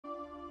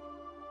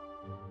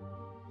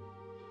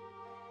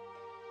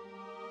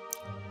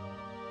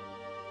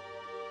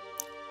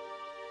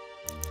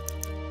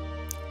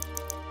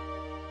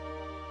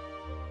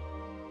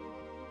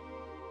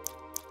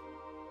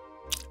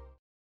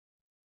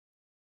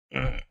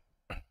Good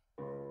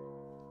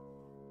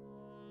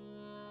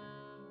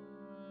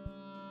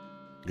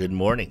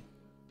morning.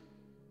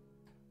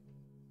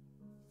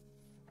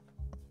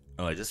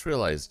 Oh, I just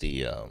realized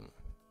the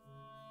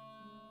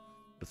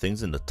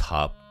things in the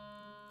top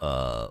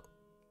uh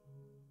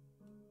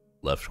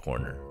left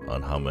corner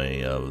on how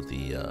many of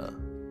these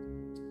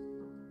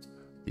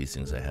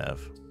things I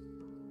have.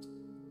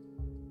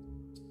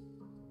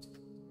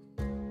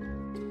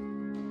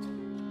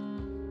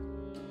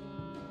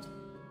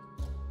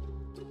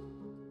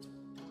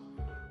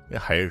 A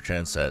higher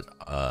chance that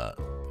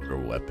better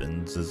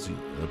weapons is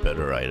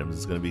better items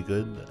is gonna be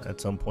good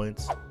at some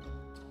points.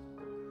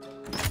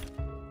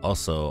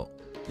 Also,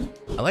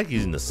 I like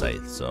using the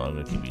scythe, so I'm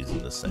gonna keep using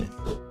the scythe.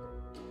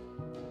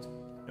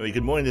 Anyway,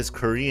 good morning. This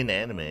Korean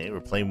anime.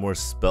 We're playing more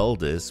Spell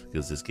Disc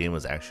because this game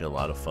was actually a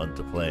lot of fun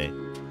to play.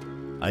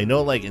 I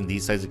know, like, in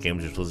these types of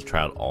games, you're supposed to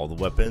try out all the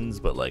weapons,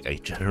 but like, I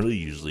generally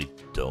usually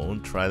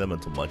don't try them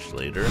until much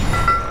later,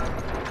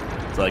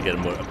 so I get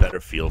a better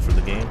feel for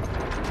the game.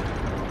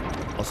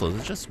 Also,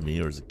 is it just me,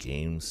 or does the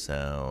game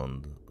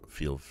sound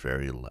feel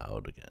very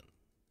loud again?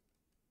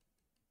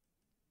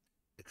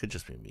 It could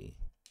just be me.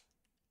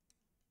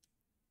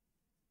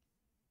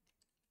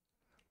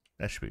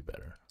 That should be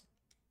better.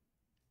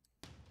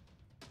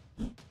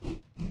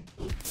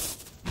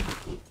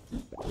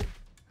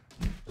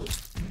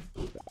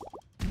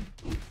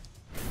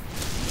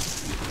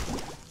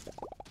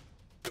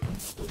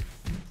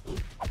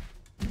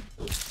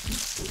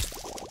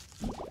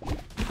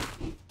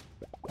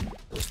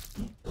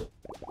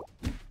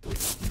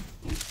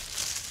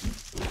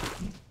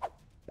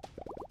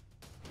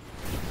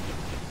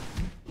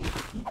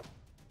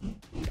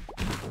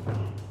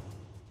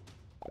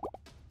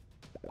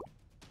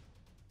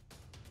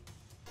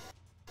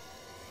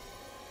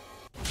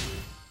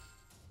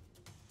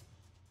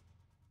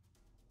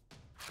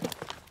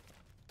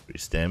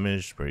 Increased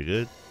damage, pretty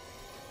good.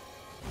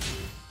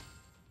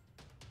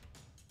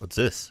 What's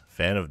this?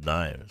 Fan of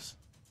knives.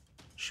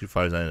 Shoot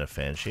fires in a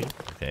fan shape.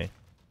 Okay.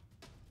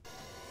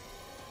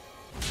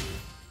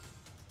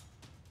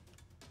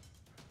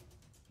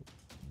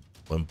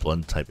 When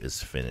blunt type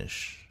is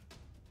finished.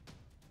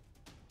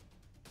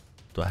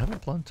 Do I have a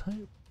blunt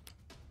type?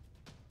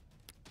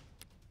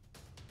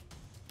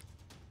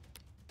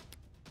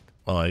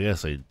 Oh, I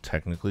guess I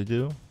technically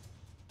do.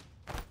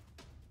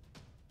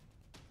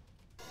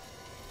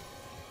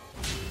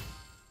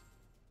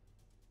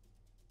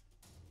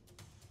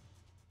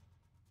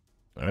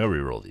 I'm gonna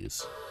reroll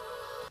these.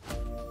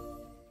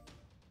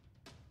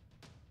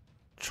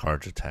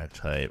 Charge attack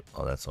type.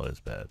 Oh, that's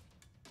always bad.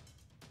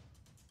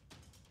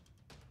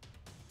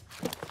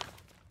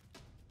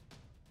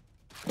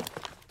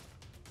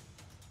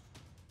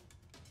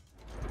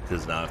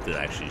 Because now I have to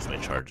actually use my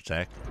charge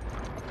attack.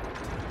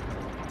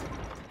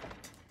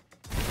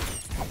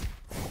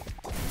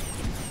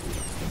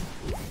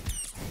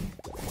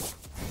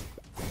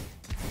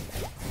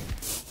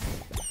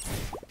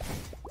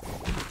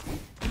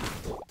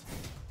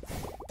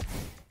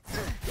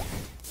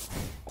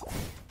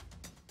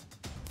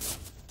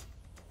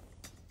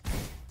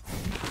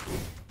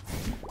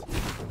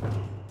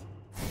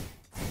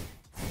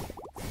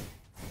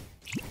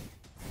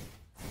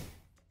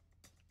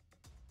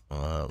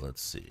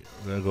 Let's see.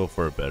 We're gonna go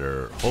for a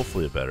better,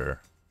 hopefully a better.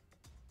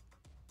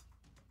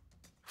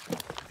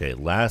 Okay,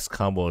 last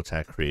combo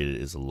attack created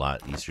is a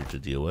lot easier to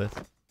deal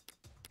with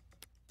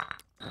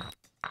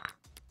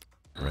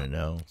right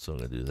now, so I'm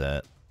gonna do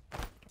that.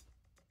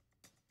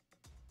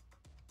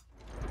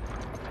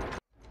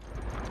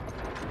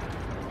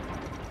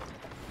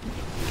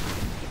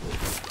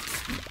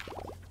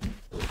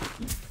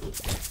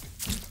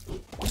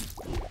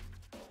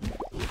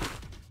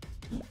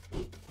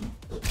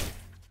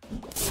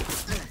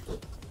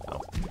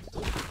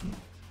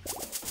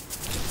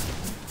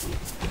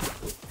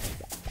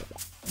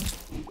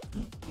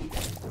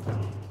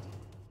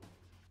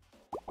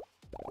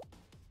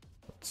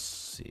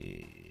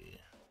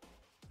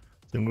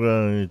 I'm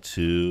going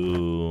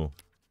to.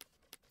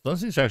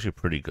 Those things are actually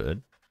pretty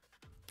good.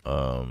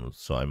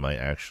 So I might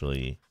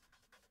actually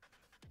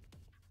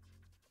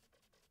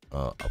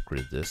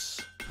upgrade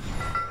this.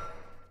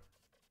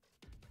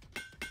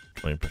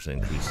 20%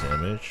 increased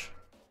damage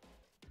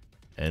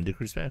and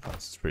decreased mana cost.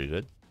 It's pretty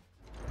good.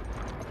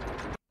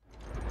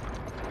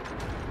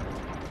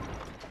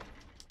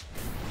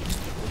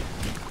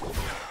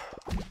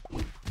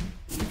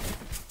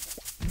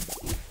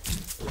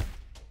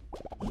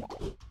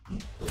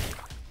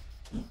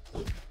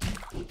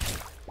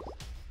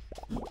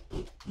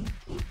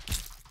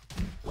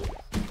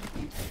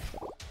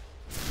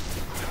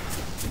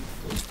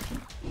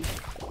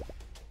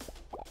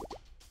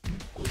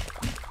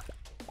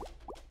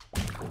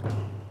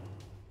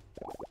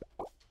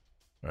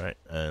 Alright,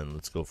 and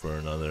let's go for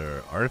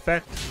another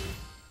artifact.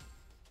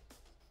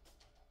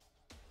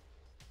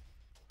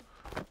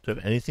 Do I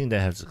have anything that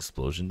has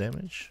explosion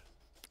damage?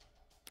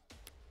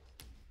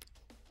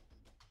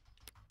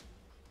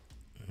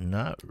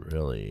 Not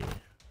really.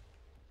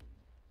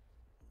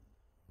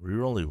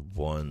 Rerolling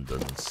one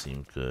doesn't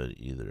seem good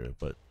either,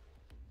 but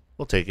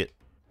We'll take it.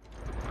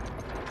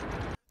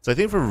 So I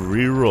think for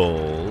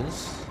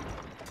rerolls,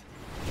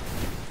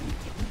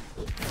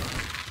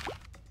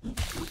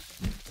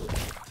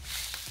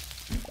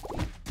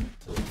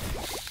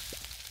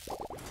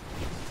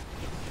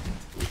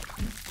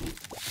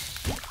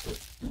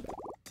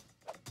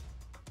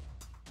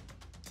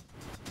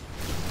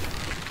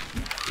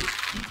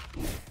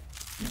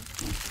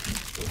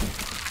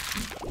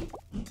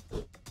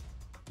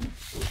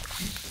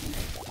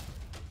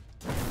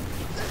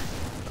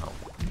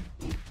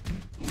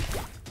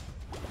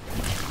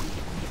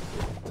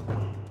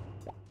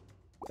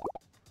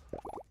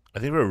 I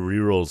think for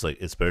rerolls, like,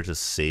 it's better to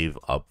save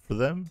up for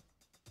them.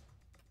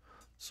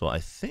 So I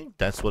think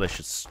that's what I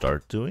should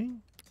start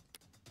doing.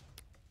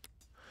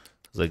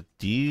 Like,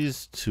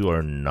 these two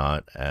are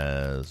not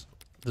as...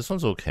 This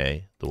one's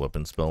okay, the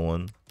weapon spell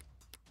one.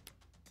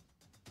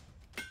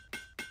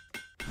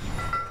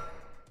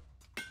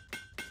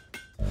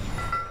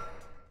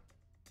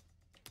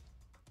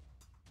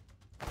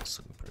 It's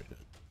looking pretty good.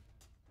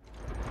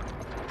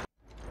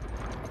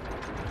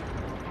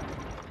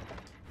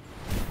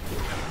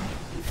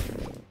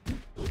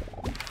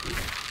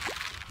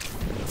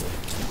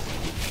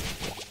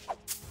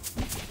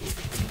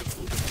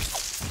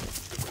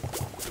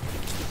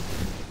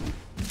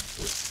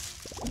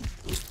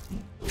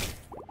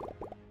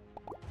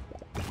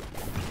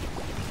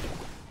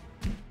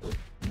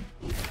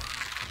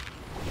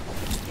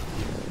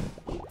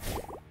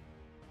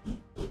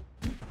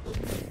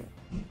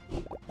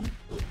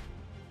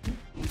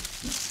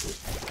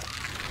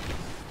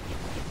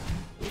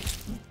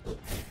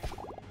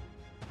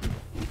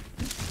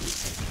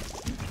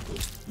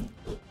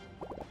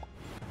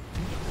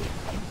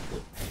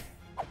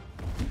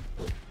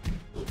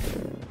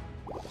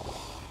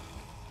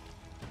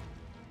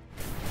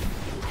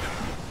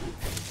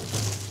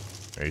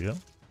 There you go.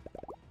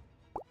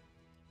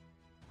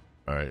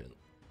 Alright.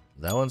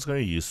 That one's going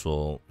to be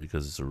useful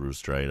because it's a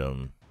rooster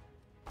item.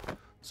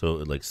 So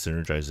it like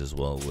synergizes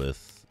well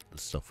with the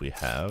stuff we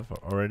have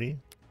already.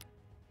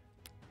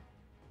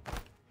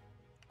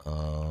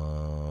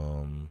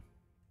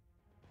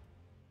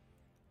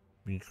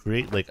 We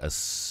create like a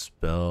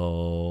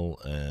spell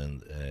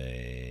and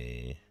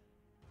a...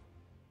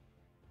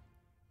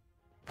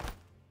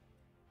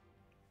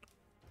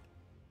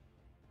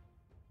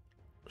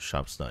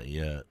 Shop's not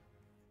yet.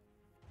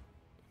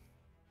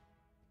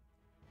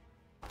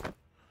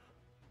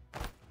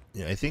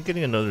 Yeah, I think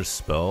getting another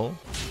spell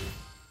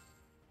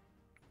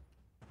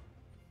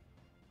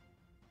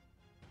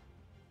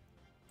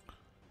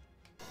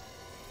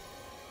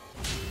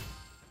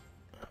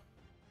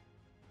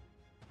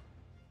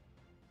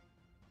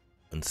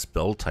and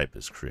spell type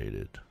is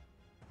created.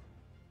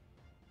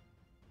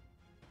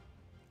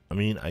 I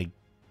mean, I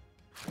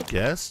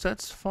guess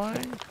that's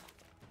fine.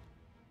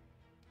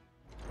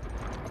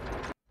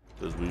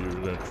 Because we were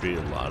going to create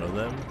a lot of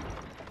them.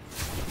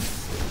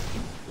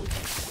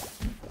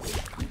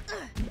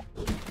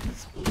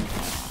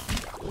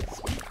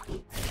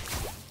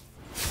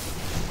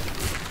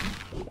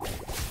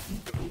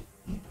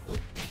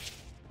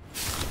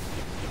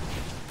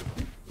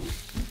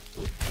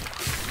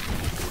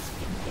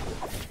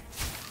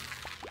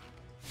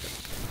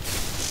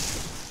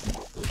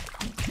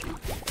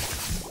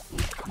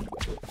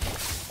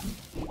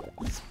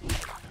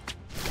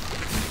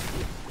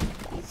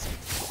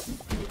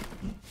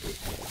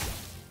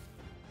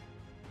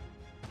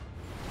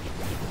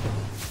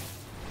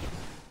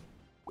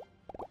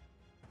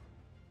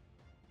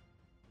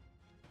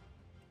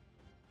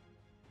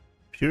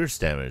 Pierce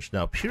damage.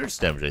 Now, pierce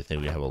damage I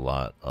think we have a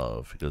lot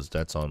of because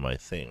that's on my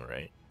thing,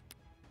 right?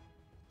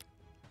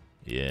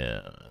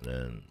 Yeah, and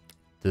then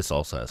this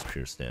also has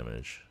pierce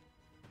damage.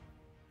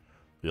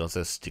 We also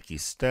have sticky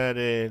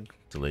static,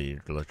 delayed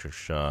electric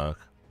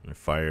shock, and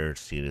fire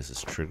status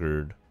is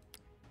triggered.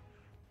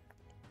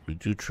 We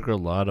do trigger a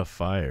lot of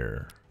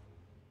fire.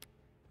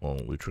 Well,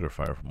 we trigger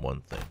fire from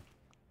one thing.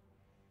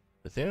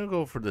 I think I'll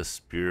go for the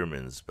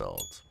Spearman's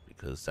Belt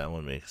because that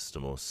one makes the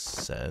most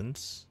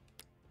sense.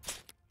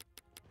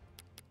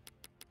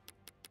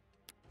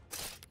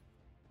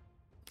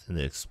 And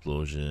the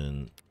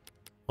explosion.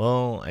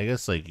 Well, I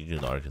guess like you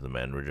can argue the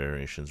mana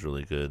regeneration is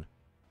really good.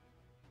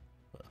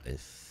 But I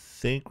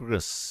think we're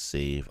gonna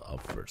save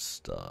up for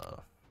stuff.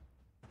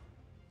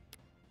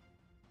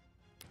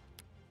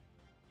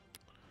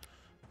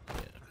 Yeah,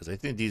 because I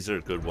think these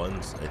are good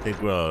ones. I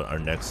think our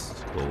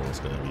next goal is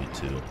gonna be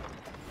to.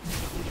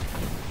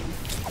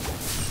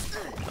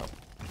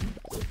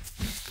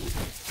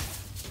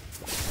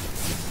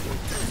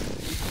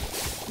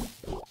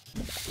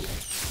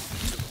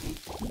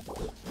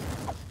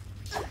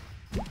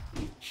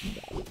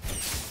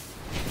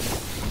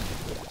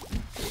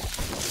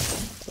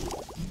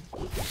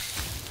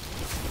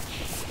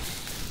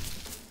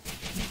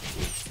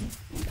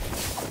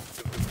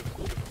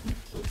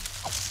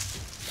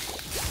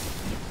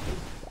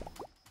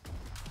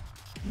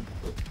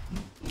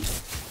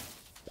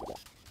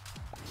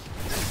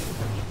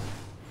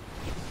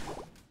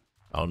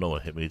 I don't know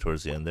what hit me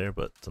towards the end there,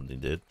 but something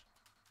did.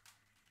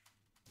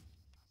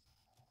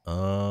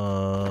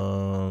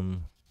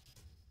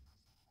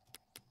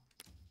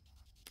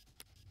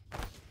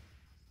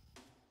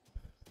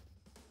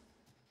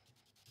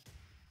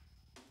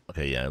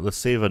 Okay, yeah, let's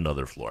save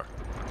another floor.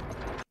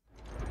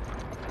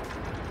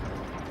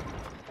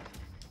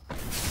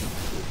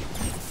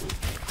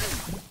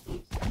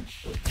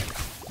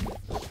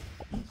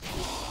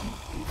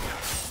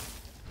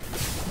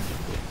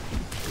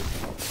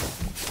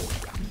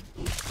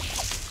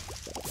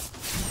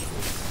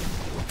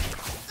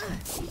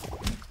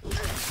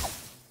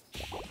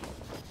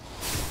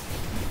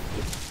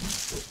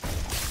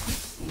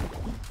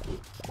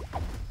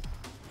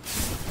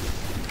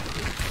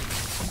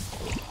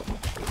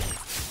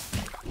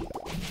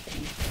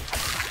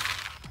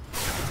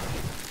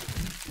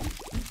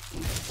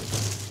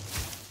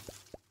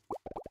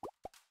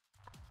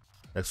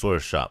 Next floor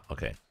is shop.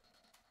 Okay.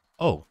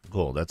 Oh,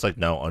 cool. That's like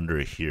now under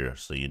here,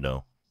 so you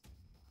know.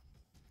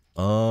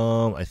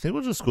 I think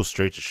we'll just go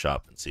straight to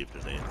shop and see if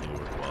there's anything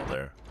worthwhile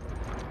there.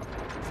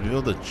 To be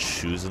able to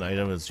choose an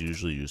item is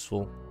usually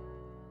useful.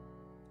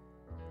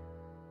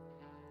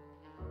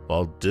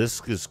 While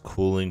disc is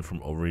cooling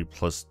from overheat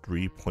plus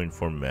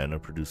 3.4 mana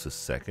produce a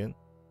second.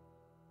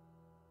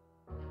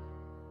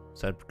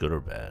 Is that good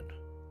or bad?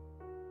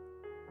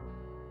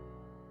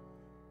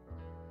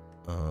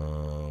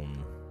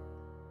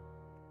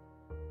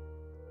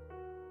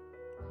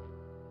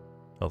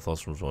 Health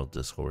loss from small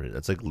disc overheat.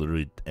 That's like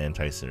literally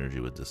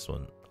anti-synergy with this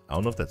one. I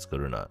don't know if that's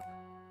good or not.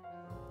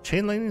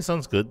 Chain lightning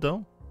sounds good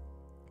though.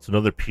 It's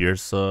another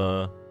Pierce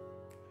one.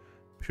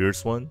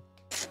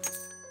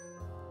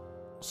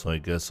 So I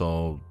guess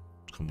I'll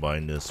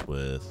combine this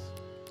with...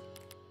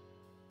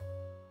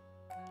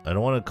 I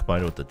don't want to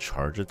combine it with the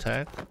charge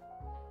attack.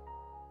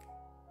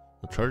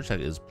 The charge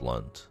attack is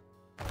blunt.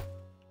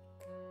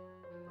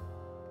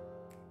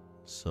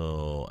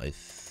 So I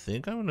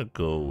think I'm gonna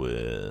go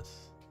with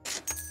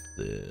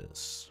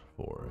this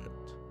for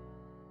it.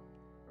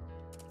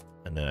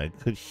 And then I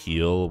could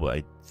heal, but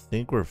I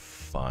think we're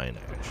fine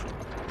actually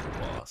with the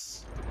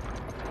boss.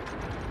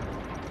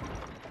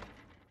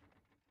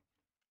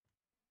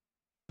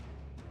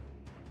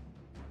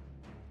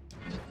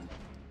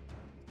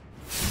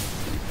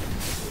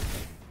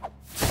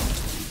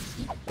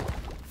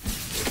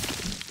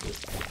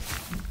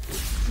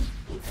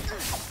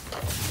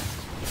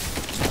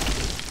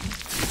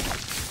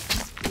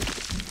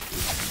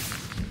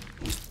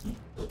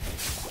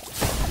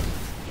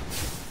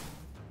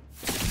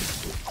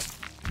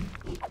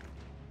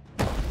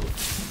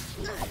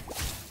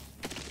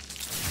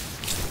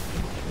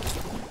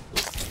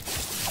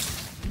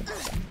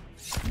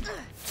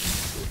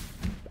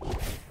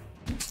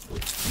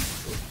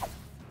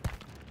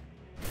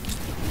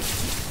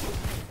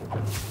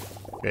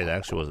 Okay, that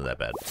actually wasn't that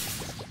bad.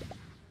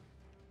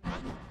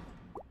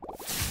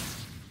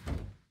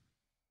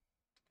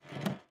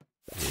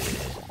 Yeah.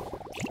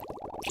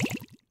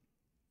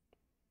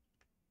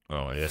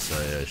 Oh, I guess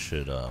I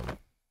should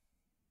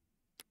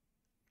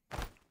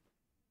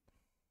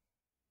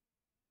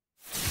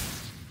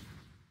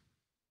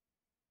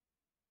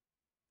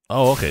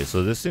Oh, okay,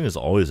 so this thing is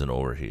always an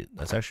overheat.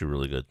 That's actually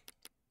really good.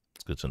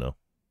 It's good to know.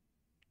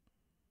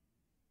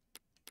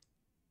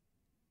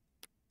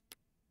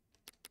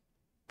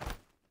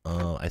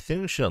 I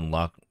think we should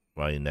unlock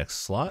my next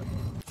slot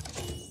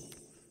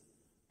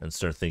and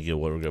start thinking of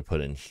what we're gonna put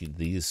in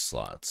these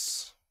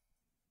slots.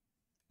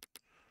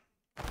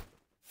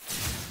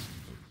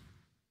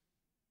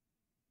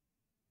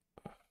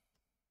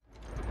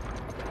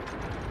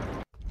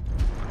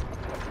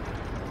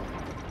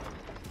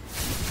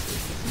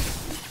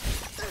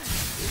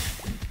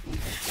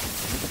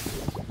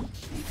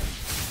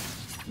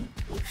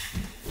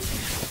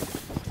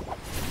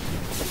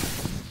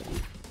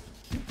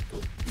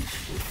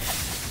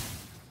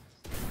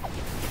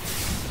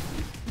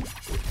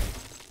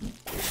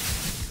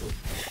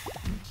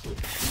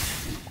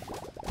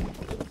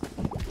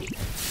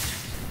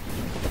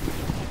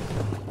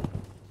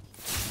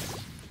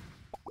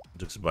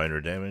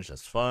 Binder damage,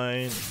 that's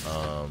fine.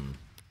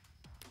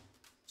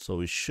 So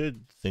we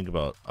should think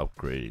about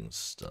upgrading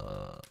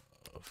stuff.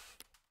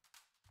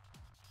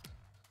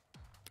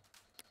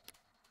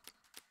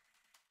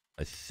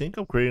 I think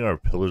upgrading our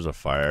pillars of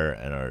fire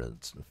and our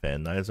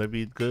fan knives might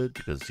be good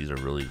because these are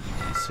really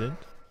decent.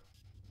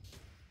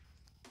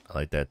 I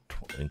like that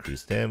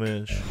increased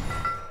damage.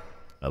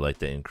 I like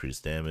the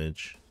increased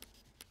damage.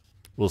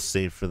 We'll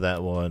save for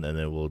that one and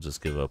then we'll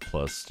just give a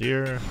plus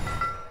steer.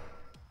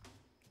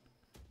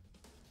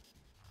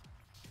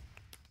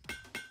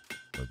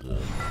 Go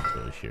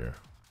here.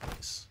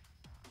 Nice.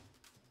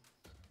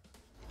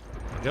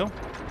 There we go.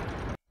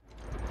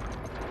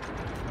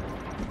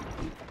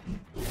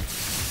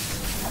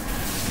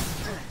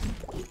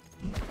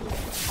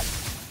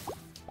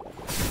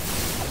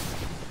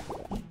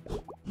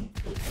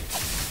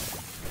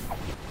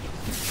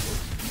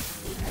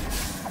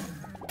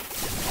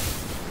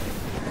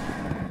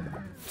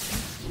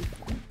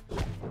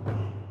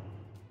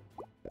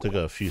 Took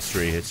a few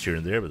stray hits here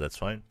and there, but that's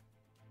fine.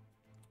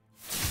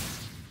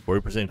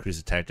 40% increased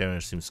attack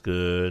damage seems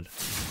good.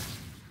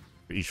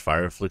 For each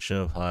fire affliction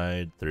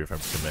applied,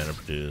 35% mana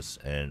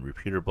produced, and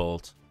repeater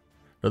bolt.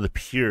 Another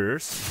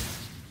pierce.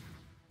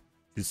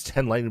 Use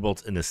 10 lightning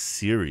bolts in a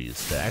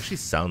series. That actually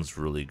sounds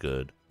really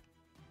good.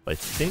 But I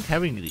think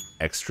having the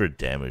extra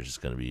damage is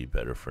going to be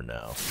better for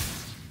now.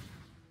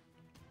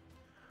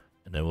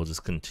 And then we'll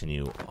just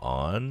continue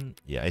on.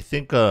 Yeah, I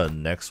think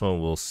next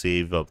one we'll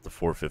save up the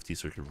 450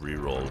 so we can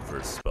reroll the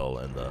first spell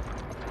and the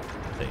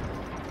thing.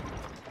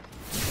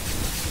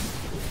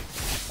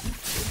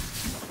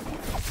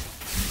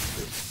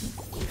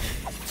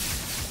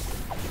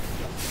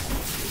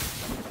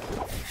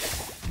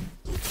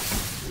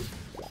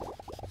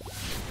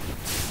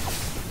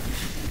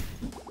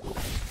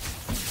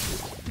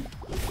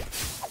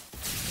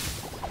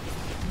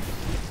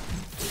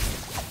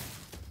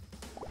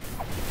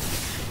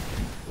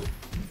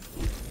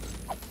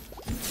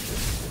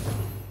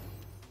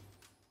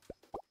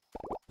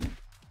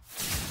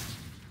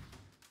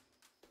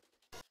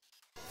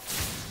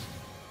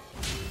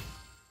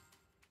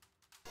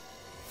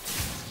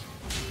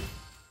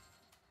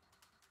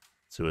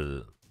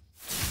 So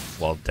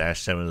while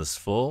dash stamina is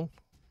full,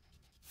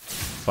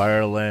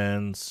 fire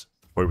lands,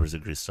 40%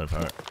 increase stun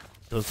power.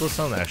 Those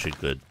sound actually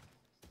good.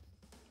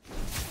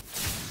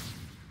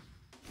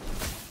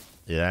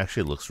 It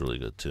actually looks really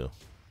good too.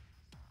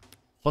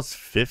 Plus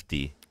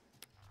 50.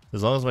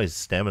 As long as my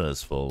stamina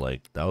is full,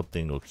 like that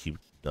thing will keep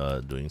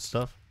doing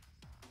stuff.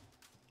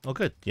 Oh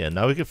good. Yeah,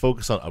 now we can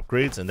focus on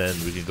upgrades and then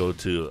we can go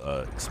to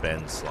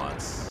expand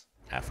slots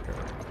after.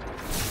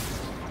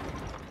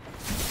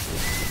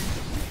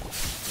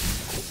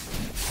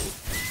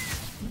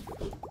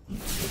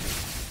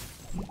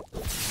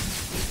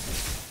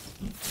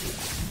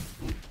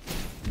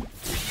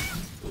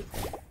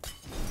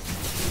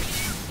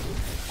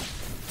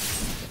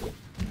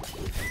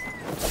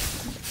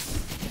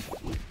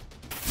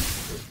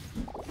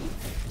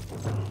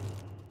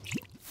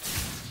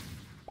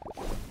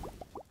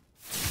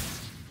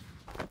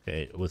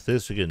 Okay, with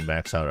this we can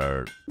max out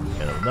our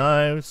Hand of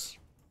Knives.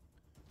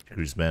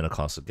 Increase mana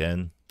cost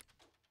again.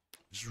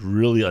 It's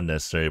really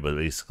unnecessary, but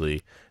basically,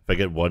 if I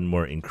get one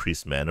more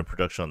increased mana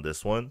production on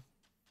this one,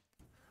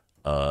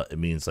 it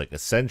means like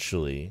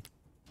essentially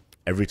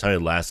every time I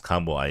last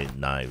combo I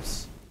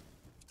knives.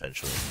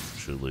 Essentially,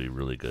 truly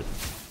really good.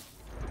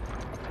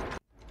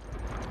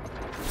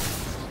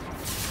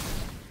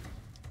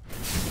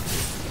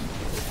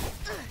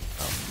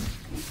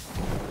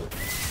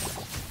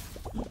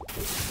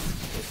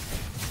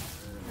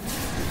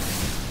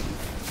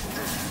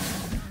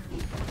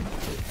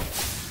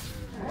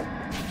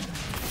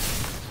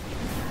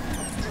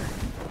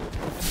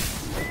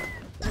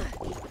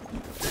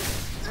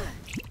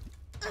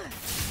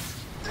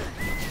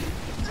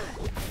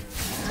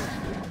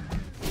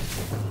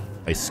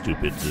 I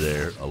stupid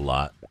there a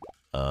lot.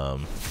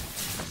 Alright,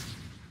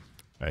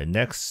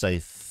 next I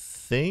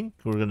think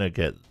we're gonna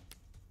get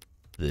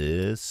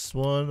this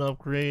one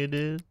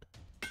upgraded.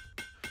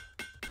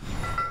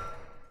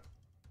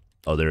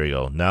 Oh, there we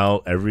go.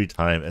 Now every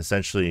time,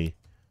 essentially,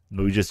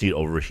 we just need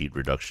overheat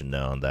reduction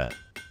now on that.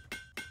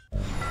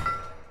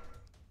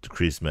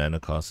 Decreased mana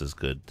cost is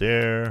good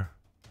there.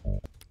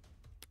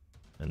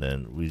 And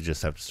then we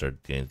just have to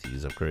start getting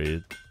these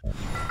upgraded.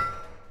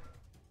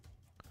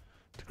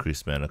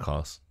 Decreased mana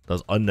cost. That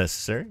was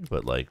unnecessary,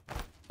 but like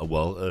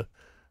a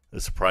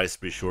surprise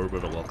to be sure,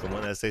 but a welcome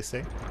one, as they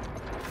say.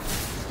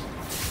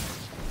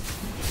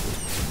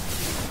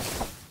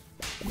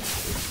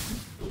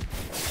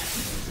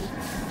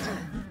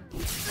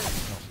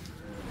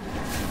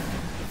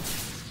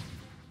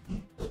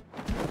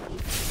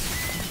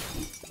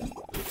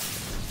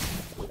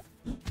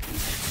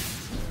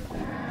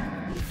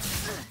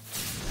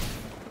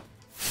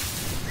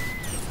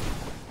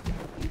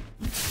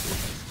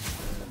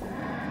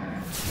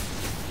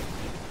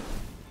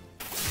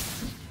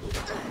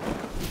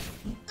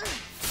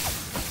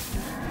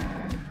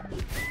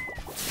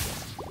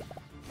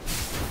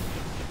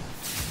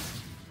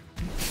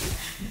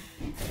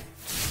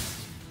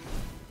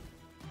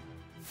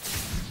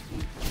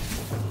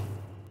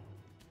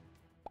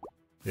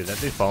 Yeah, that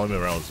thing following me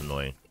around was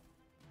annoying.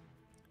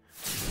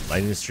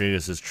 Lightning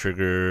Status is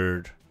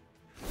triggered.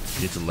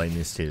 Deals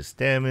lightning status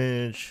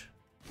damage.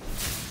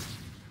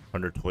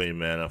 120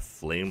 mana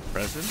flame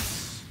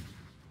presence.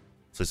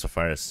 Place a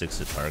fire at 6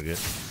 to target.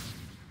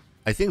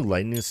 I think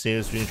lightning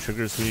status being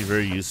triggered is going to be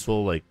very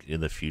useful like in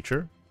the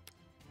future.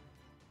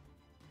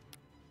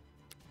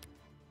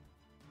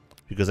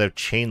 Because I have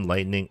chain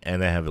lightning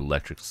and I have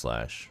electric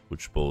slash,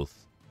 which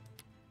both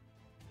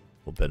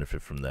will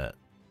benefit from that.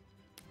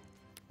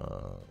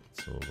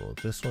 So we'll go with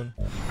this one.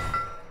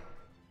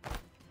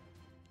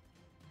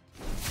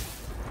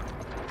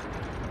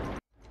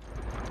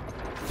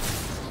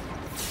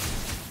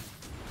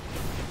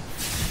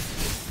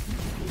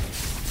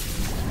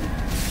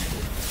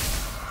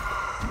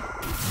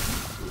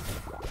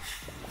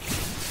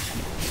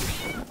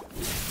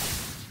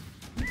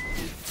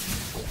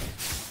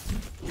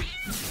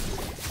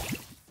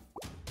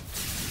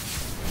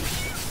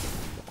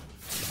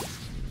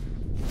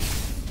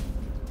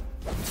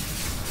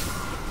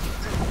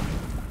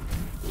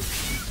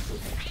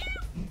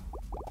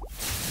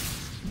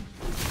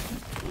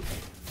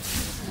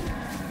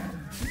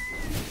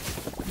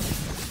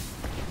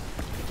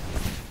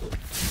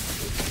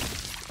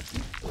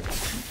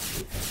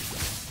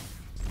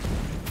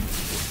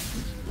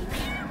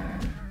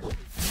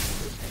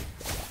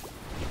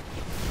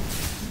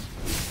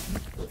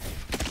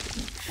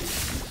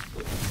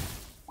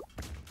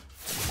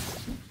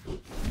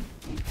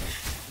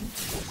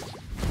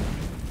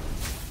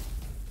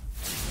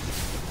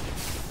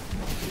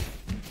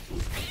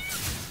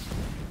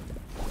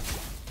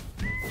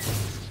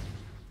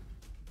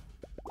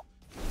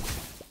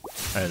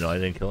 I know I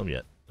didn't kill him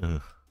yet.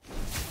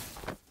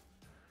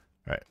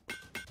 Alright.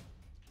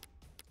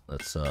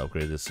 Let's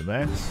upgrade this to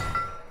max.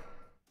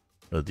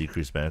 No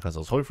decreased mana cost. I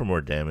was hoping for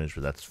more damage,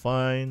 but that's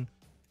fine.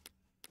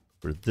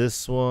 For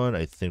this one,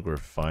 I think we're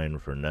fine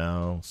for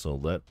now. So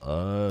let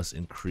us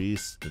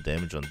increase the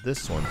damage on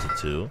this one to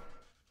 2.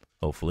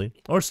 Hopefully.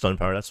 Or stun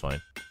power, that's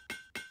fine.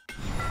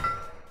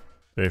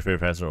 Very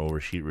fast or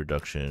overheat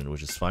reduction,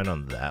 which is fine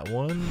on that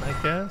one,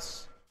 I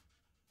guess.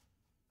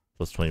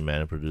 Plus 20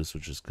 mana produced,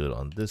 which is good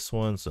on this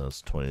one. So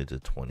it's 20 to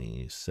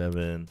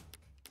 27.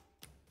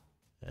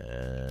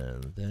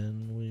 And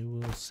then we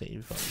will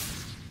save up.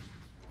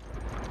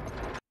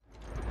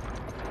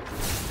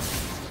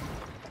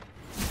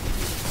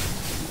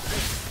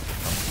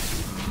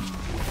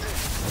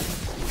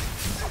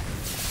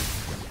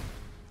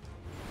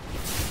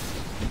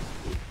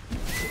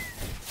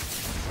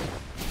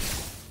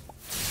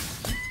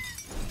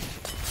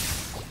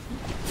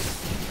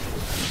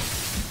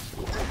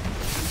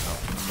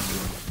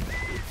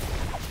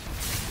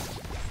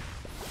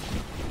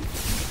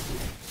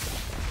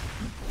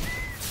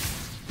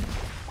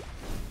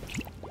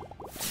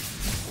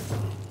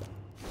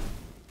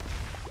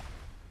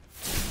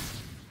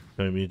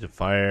 We need to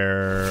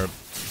fire,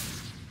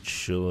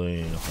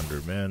 chilling,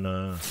 100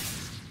 mana.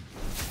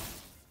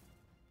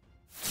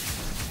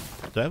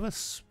 Do I have a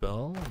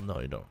spell? No,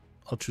 I don't.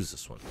 I'll choose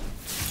this one.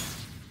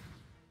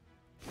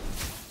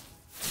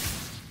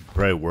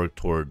 Probably work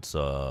towards,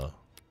 I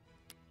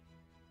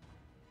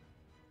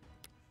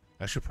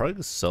should probably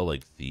just sell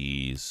like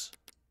these.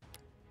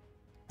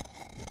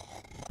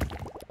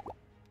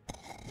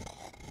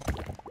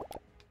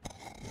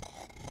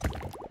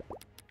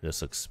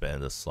 Just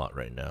expand this slot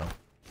right now.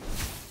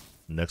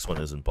 Next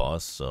one isn't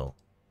boss, so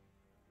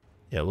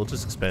yeah, we'll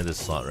just expand this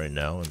slot right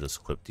now and just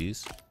equip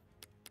these.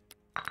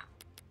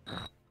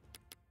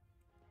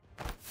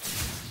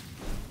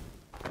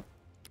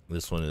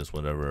 This one is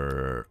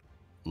whenever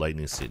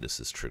lightning status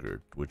is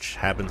triggered, which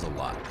happens a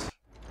lot.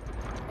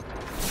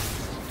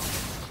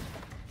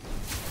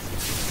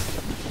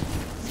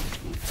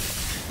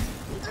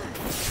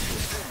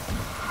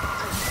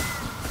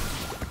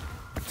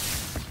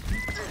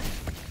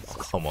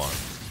 Come on.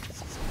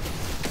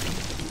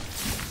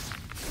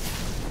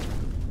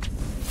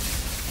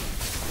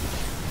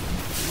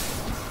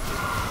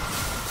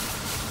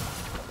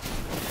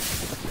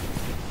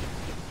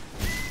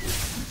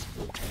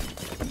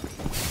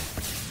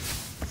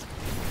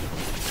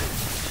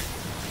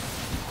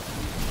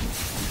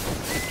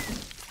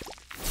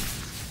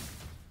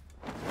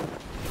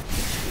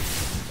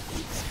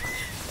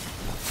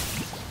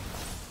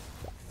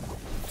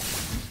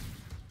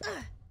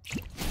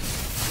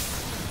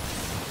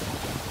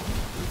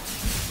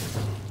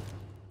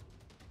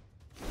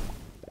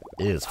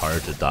 It is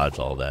hard to dodge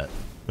all that.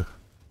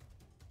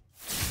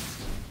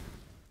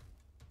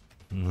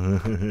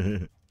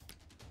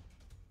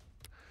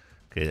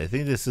 Okay, I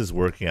think this is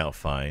working out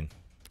fine.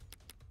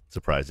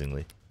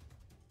 Surprisingly.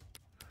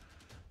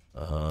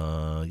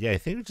 Yeah, I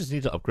think we just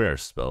need to upgrade our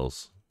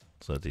spells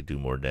so that they do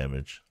more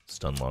damage.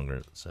 Stun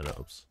longer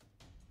setups.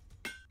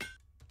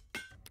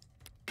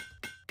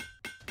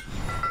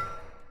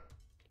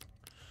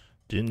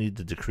 Didn't need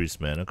the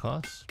decreased mana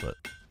cost, but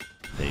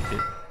take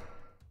it.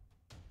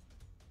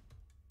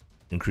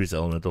 Increased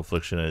elemental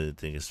affliction, I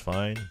think is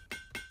fine.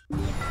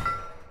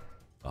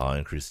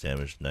 Increased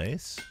damage,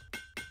 nice.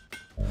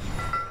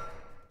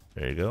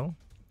 There you go.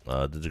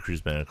 The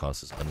decreased mana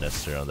cost is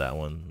unnecessary on that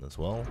one as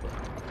well. But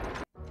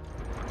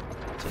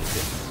take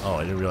it. Oh,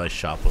 I didn't realize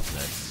shop was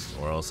next,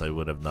 or else I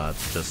would have not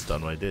just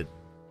done what I did.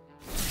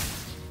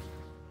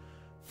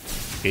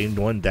 Gained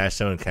 1 dash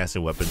down and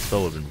casting weapon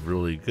spell would have been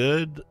really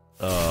good.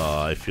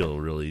 I feel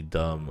really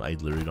dumb. I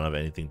literally don't have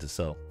anything to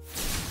sell.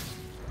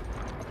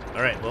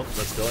 Alright, well,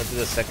 let's go into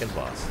the second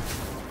boss.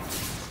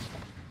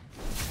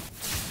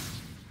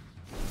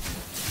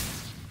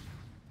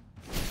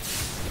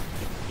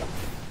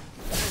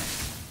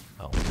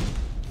 Oh.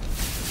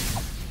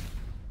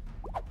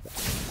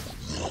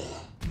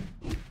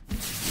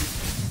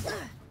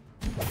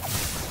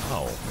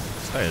 Oh,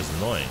 this guy is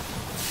annoying.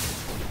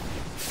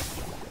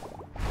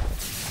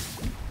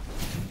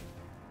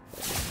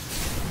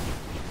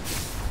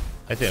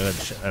 I think I'm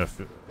gonna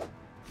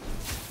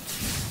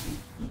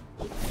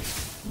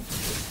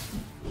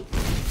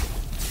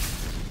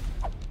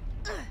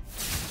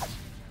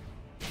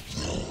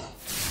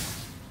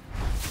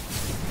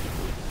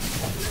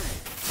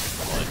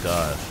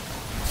gosh.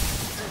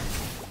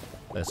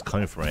 That's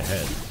coming from my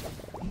head.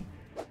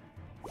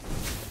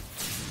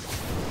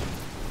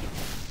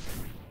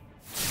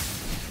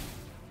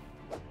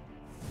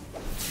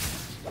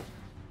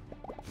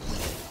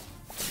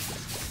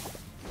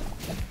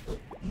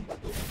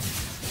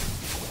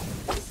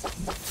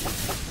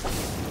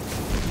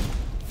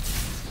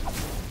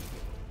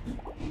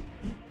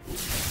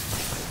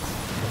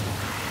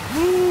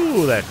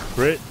 Ooh, that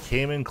crit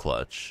came in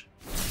clutch.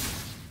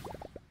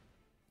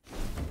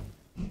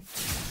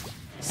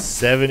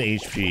 7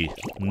 HP.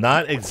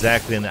 Not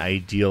exactly an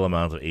ideal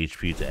amount of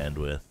HP to end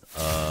with.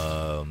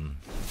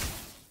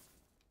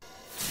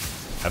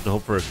 I have to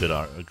hope for a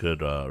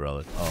good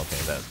relic. Oh, okay,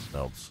 that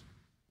helps.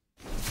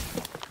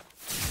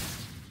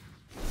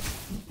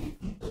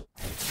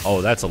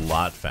 Oh, that's a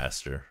lot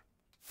faster.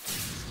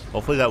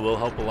 Hopefully that will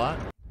help a lot.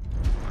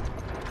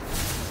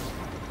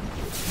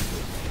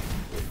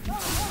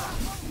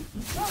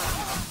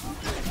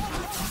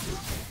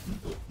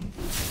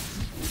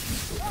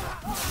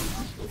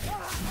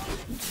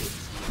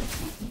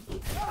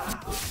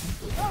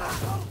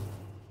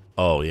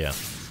 Oh, yeah.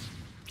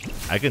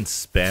 I can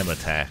spam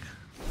attack.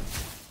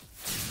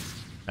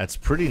 That's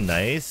pretty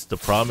nice. The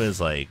problem is,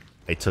 like,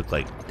 I took,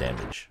 like,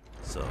 damage.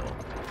 So...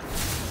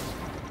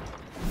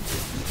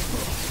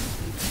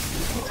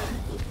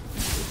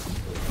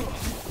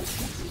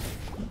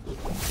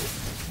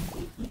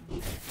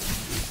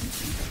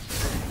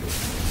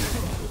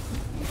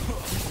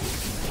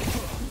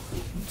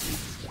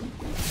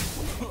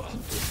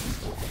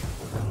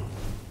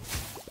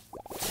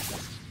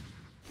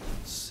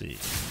 Let's see.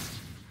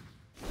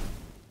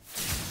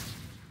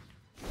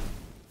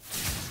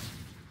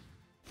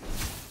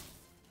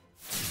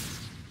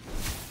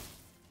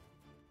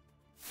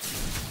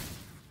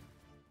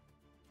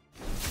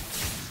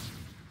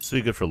 This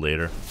will be good for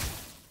later.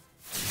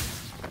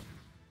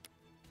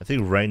 I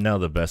think right now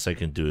the best I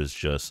can do is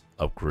just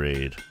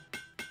upgrade.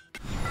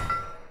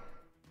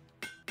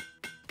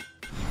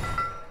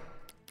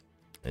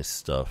 My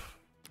stuff.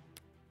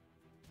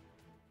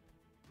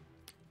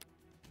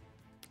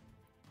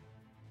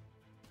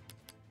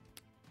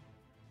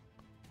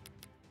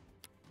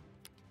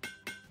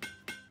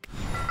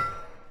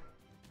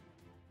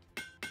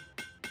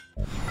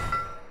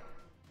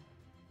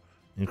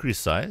 Increase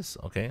size?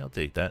 Okay, I'll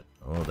take that.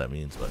 I don't know what that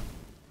means, but...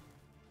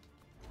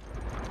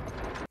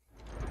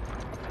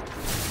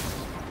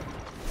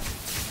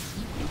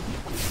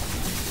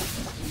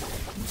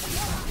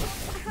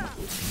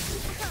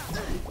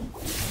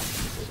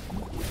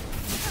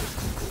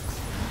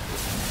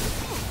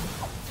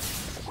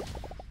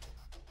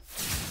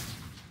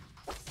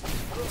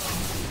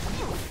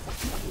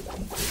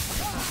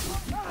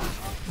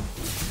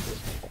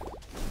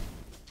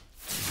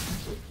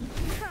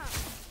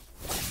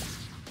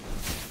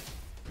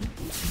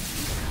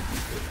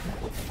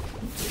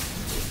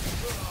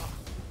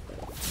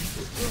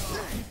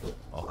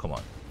 Oh, come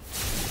on.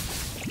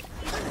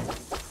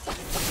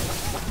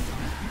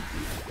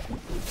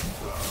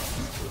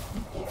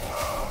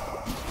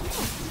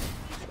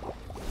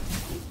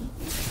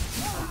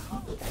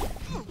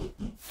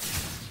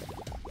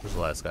 Where's the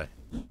last guy?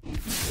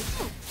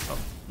 Oh.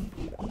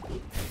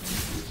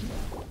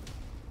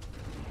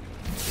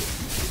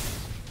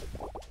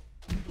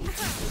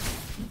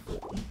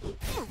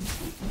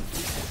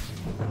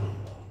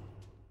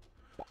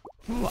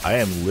 Ooh, I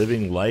am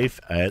living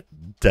life at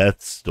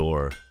death's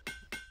door.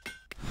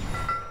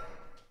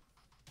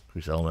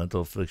 Increase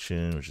elemental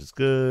affliction, which is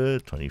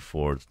good.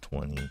 24 to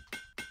 20.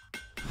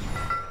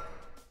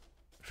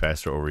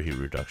 Faster overheat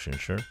reduction,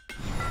 sure.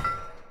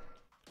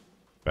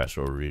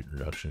 Faster overheat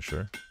reduction,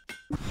 sure.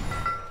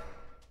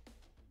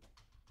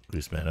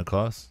 Increase mana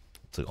cost.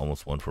 It's like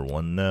almost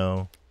 1-for-1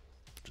 now,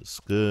 which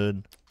is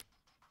good.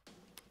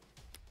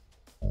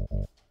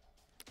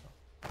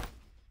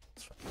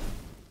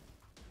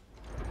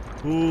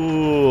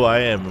 Ooh, I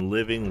am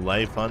living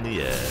life on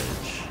the edge.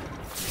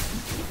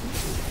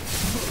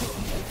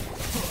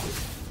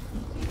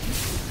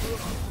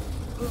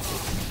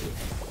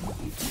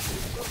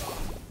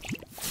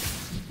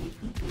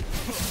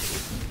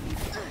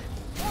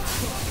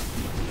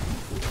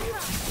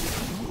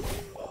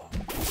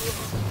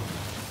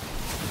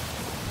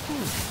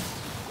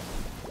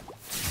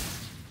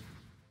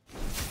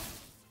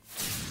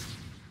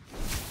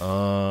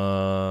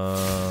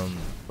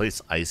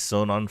 Place ice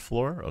zone on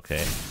floor.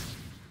 Okay.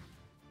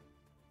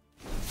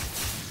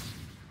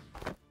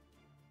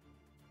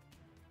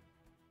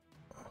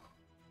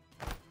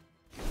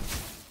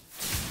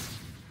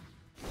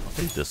 I'll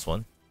take this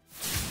one.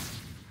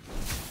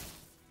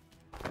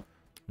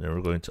 Then we're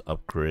going to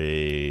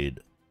upgrade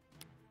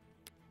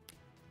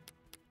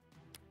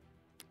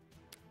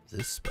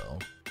this spell.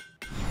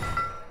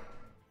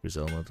 Increase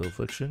elemental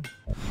affliction.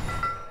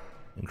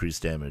 Increase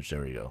damage.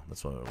 There we go.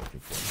 That's what we're looking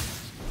for.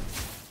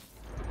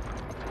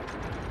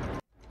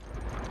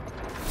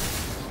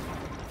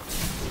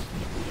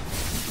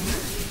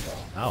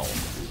 Ow.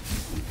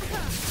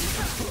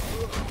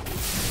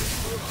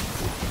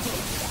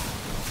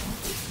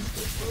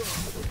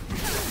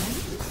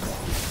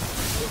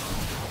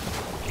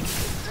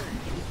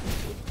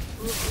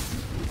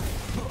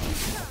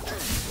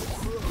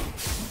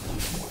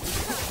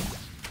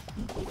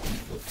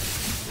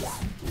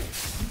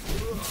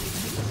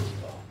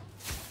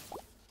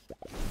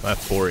 I have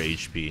 4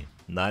 HP.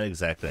 Not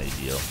exactly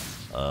ideal.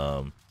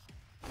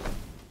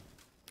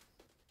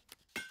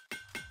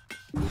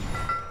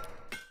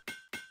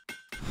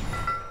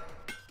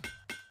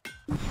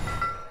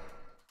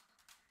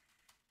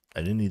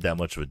 I didn't need that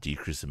much of a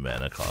decrease in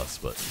mana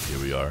cost, but here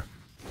we are.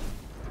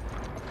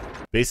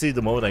 Basically,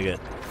 the moment I get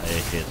a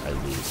hit, I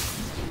lose.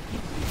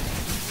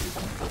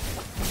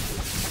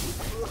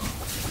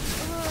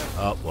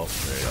 Oh, well,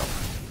 there you go.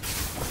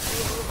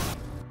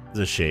 It's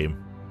a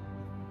shame.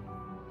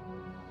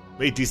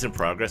 Made decent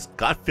progress.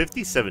 Got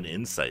 57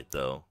 insight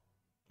though.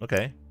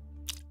 Okay.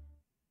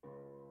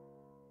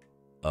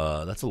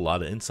 That's a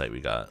lot of insight we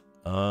got.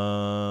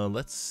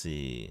 Let's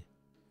see.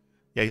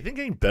 Yeah, I think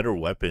getting better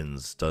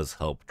weapons does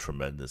help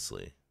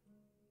tremendously.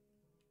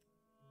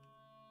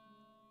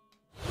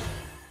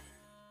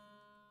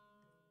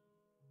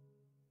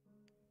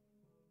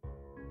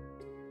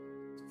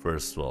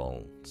 First of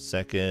all,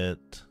 second.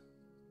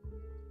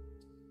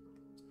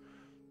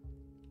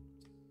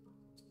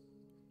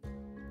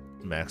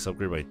 Max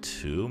upgrade by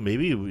 2.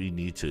 Maybe we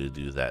need to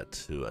do that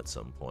too at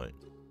some point.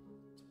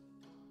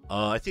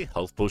 I think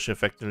health potion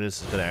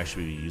effectiveness is going to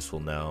actually be useful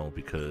now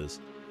because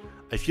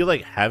I feel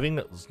like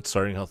having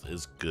starting health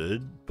is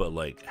good, but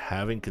like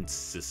having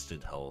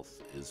consistent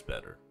health is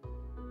better.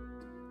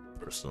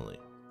 Personally.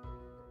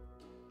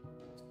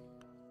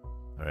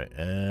 Alright,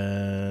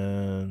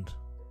 and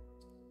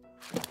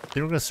I think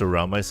we're going to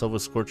surround myself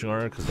with Scorching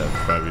Armor because that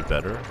would probably be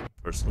better,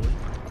 personally.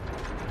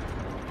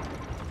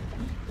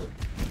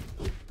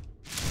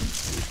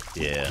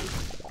 Yeah.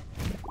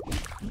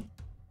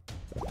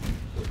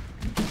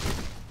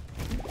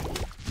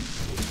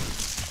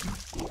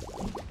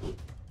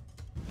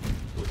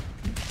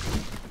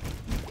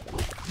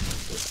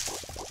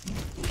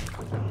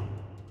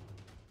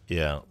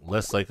 Yeah,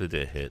 less likely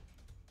to hit.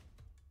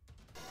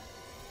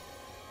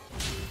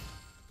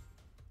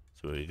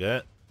 So what we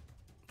got?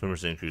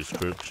 20% increased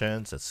crit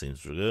chance, that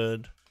seems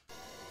good.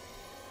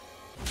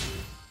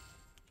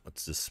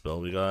 What's this spell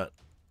we got?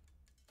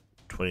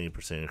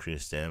 20%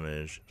 increased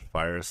damage.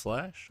 Fire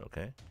slash,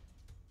 okay.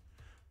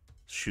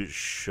 Shoot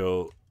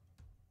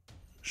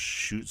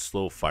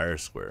slow fire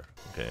square,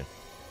 okay.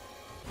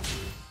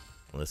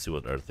 Let's see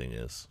what our thing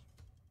is.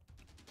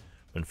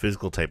 When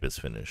physical type is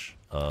finished.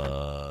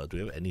 Do we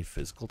have any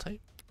physical type?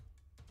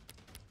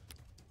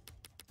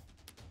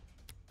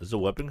 Is the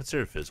weapon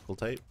considered physical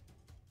type?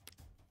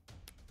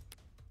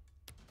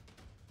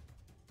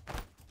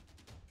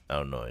 I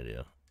have no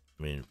idea.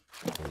 I mean,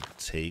 we'll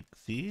take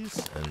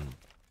these and...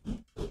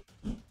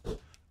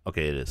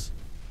 Okay, it is.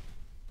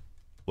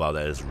 Wow,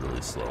 that is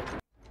really slow.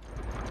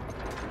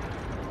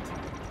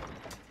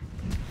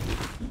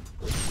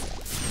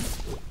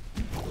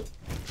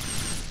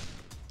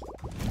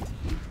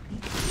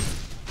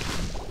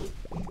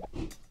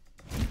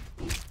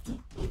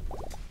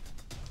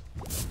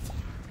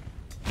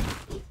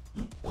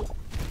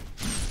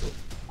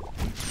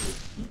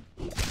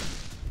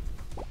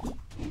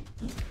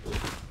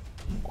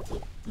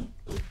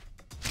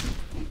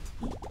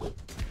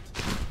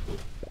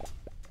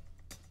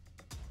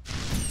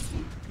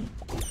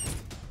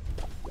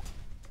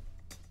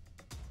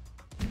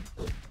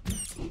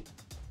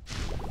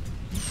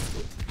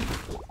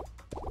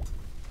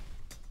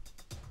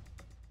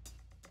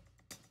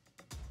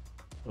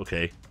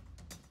 Okay.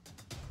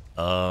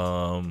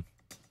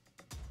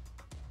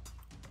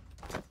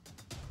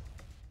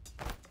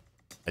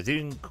 I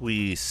think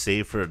we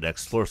save for the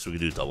next floor so we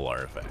can do double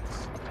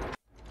artifacts.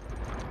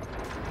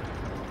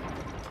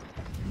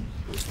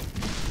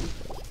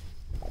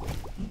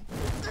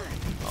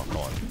 Oh, come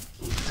on.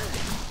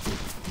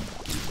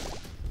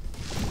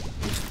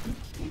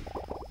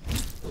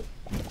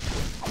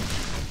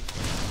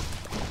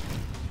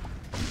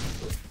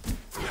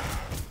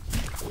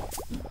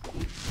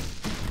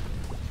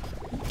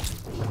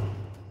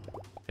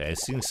 Okay, I've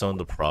seen some of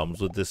the problems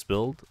with this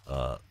build.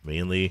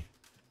 Mainly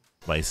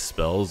my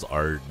spells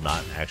are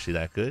not actually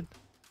that good.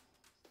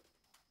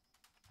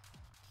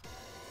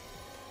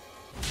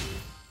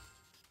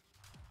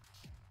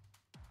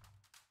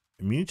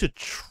 Immune to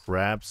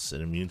traps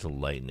and immune to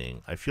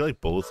lightning. I feel like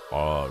both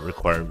are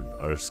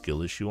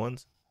skill issue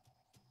ones.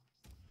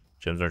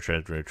 Gems are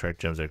trapped to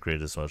attract gems that create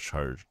this much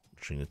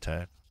charging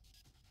attack.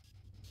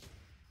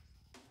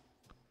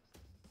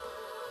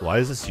 Why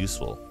is this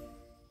useful?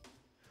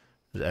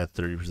 Add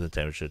 30%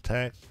 damage to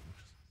attack.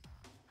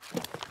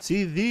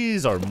 See,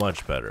 these are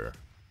much better.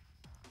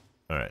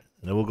 Alright,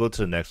 and then we'll go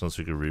to the next one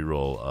so we can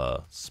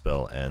reroll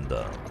spell and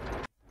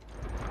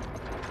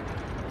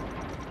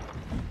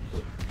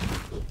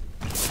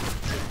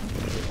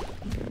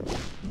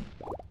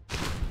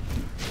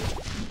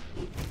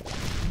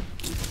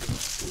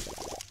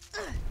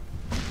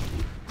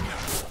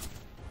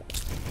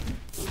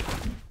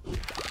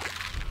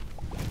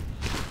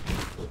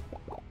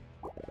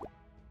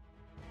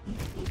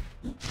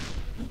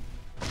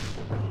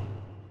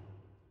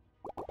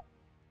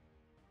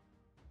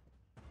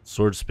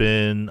Sword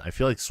Spin. I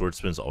feel like Sword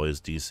Spin's always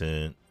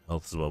decent.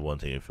 Health is about one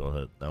thing. I feel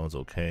that one's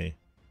okay.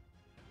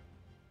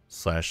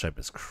 Slash type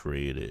is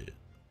created.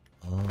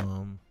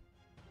 Oh,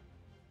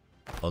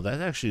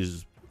 that actually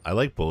is. I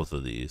like both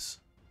of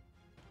these.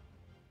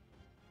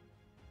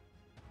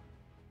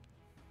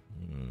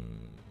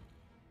 I'm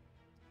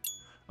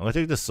gonna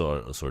take the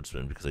sword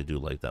spin because I do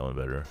like that one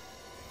better.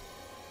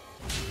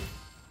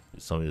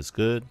 Something that's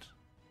good.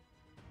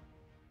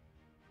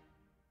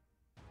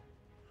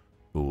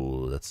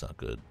 Ooh, that's not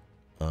good.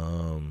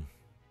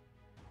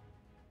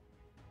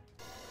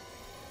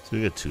 So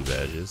we get 2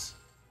 badges.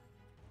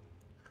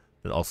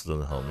 It also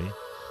doesn't help me.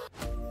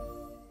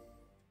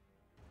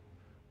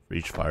 For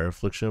each fire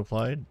affliction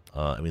applied?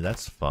 I mean,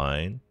 that's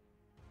fine.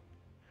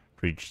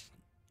 For each...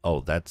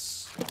 Oh,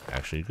 that's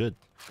actually good.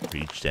 For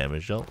each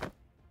damage dealt.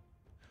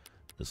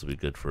 This will be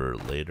good for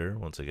later,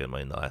 once I get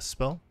my last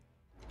spell.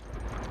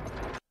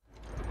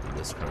 For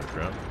this current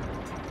round.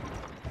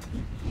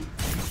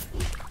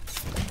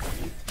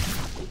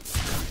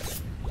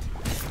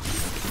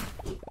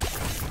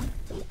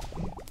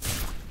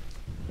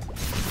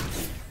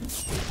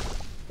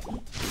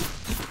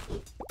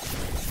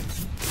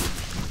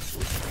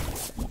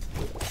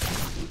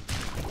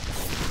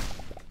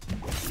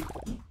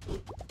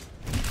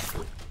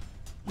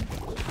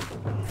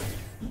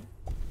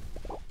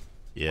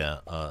 Yeah,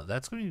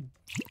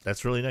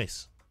 that's really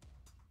nice.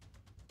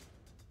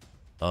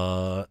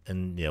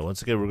 And yeah,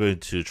 once again, we're going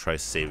to try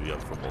saving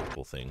up for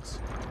multiple things.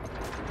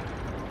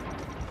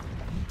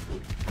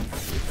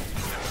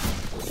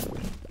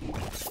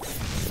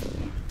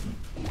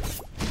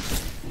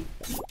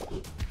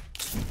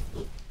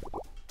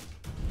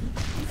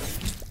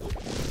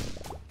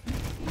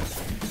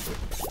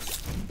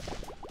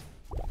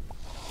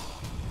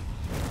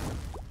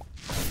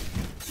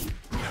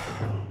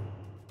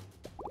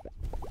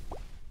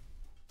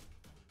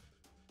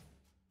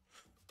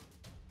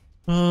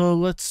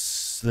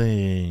 Let's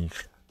think.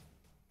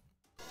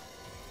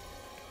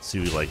 See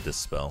if we like this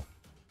spell.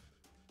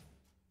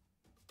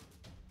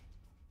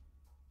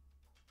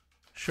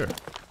 Sure.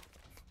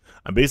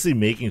 I'm basically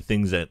making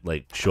things that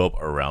like show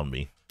up around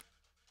me.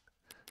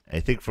 I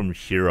think from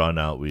here on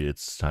out,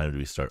 it's time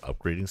to start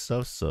upgrading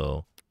stuff.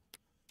 So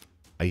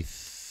I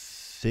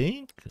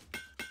think.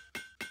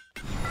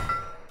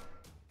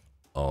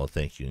 Oh,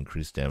 thank you.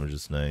 Increased damage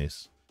is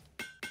nice.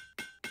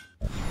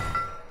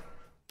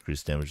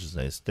 Increased damage is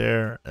nice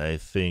there. I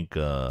think,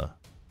 yeah,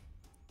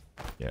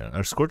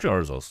 our Scorching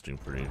Aura is also doing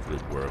pretty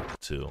good work,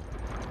 too.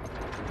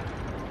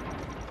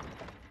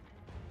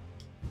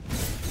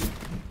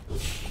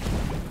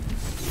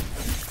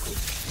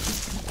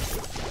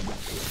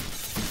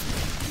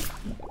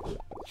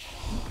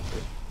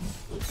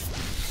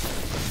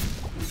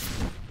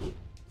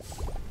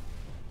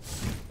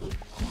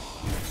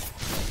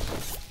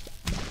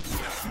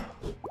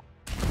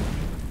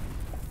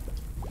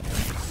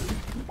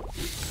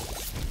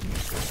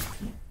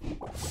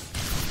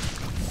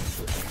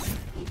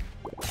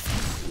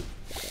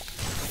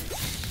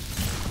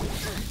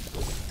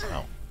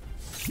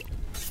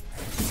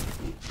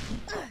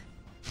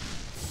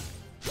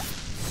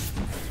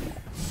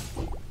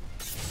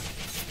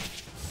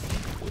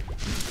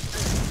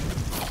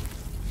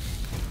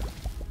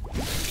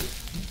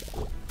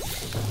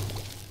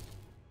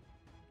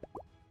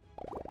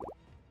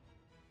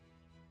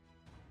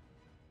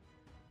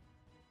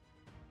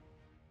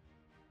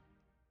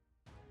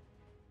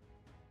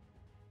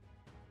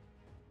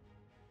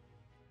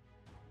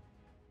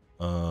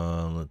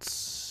 Let's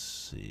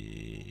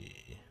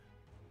see.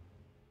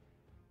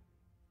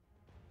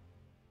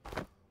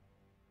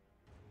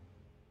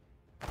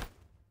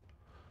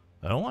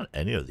 I don't want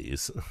any of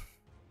these.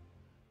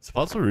 It's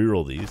possible to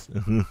reroll these.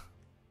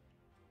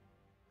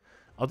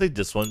 I'll take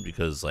this one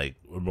because like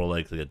we're more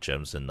likely to get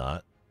gems than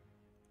not.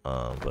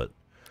 But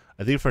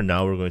I think for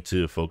now we're going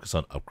to focus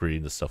on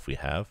upgrading the stuff we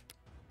have.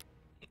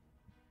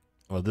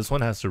 Well, this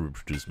one has to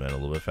reproduce mana a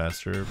little bit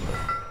faster,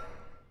 but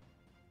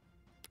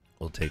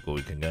we'll take what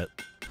we can get.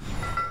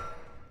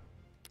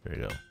 There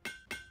you go.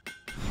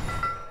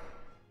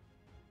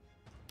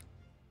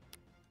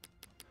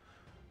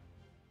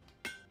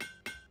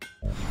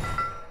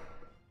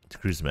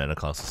 Decreased mana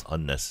cost is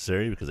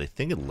unnecessary because I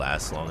think it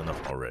lasts long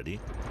enough already.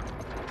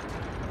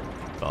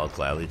 But I'll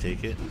gladly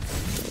take it.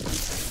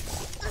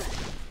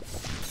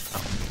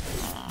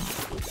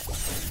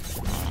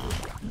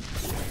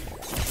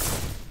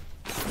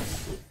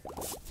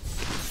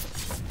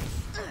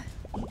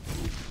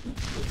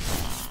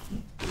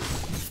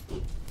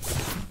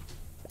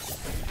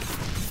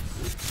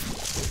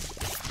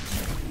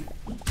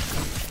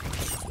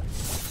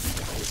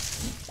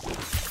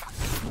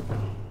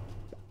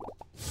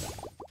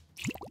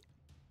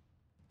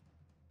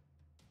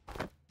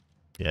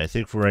 Yeah, I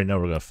think for right now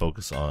we're gonna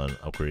focus on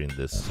upgrading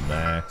this to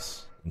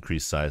max.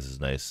 Increased size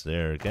is nice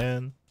there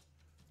again.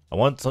 I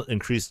want to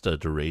increase the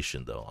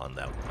duration though on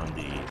that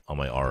on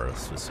my aura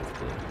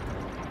specifically.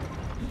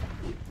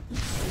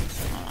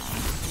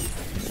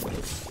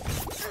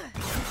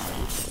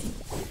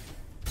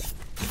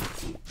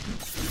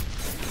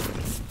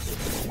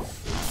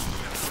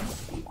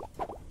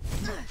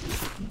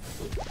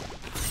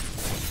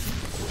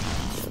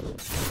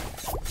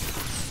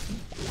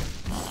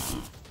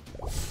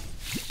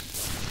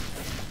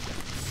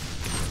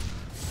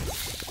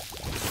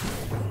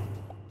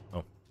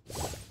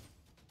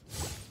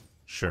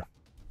 Sure.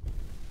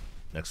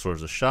 Next door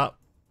is a shop.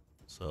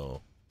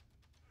 So,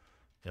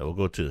 yeah, we'll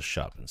go to the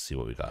shop and see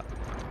what we got.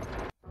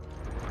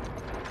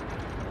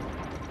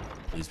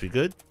 Please be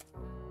good.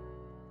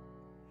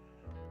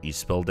 Each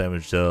spell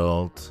damage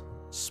dealt.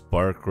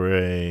 Spark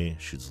Ray.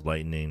 Shoots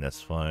lightning.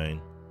 That's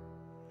fine.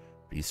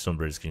 Each stone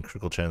berries gain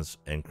critical chance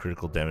and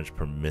critical damage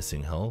per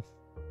missing health.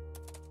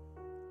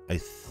 I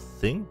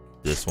think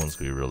this one's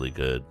gonna be really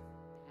good.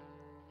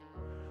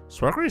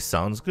 Spark Ray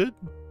sounds good.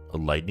 A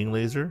lightning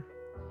laser.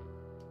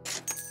 I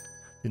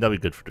think that'll be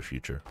good for the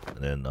future. And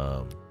then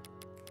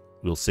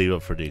we'll save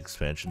up for the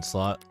expansion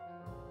slot.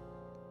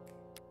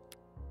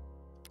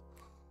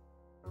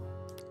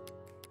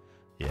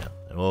 Yeah,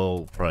 and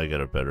we'll probably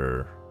get a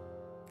better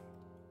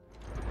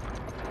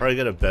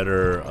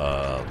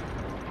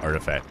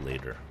artifact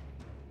later.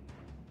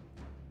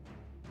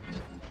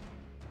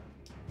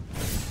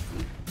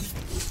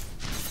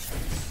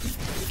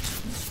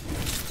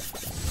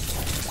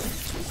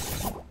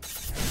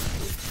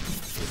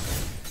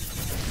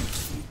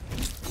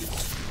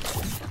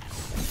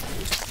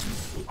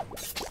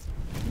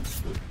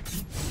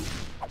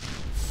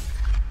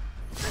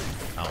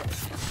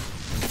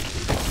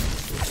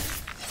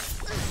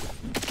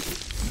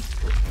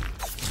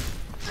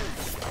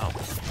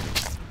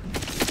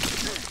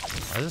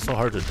 Why is it so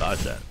hard to dodge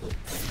that?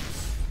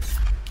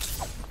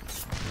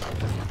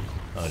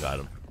 Oh, I got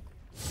him.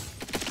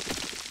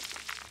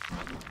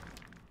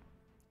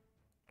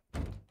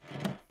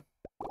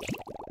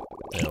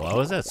 Yeah, why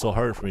was that so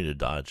hard for me to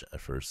dodge at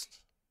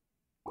first?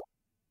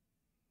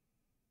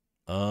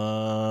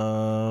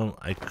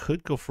 I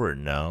could go for it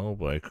now,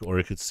 but I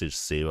could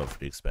just save up for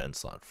the expand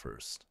slot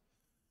first.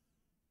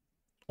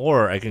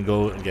 Or I can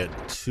go and get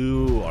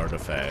 2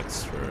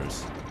 artifacts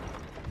first.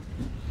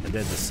 And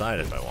then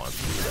decide if I want to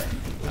do that.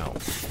 Ow.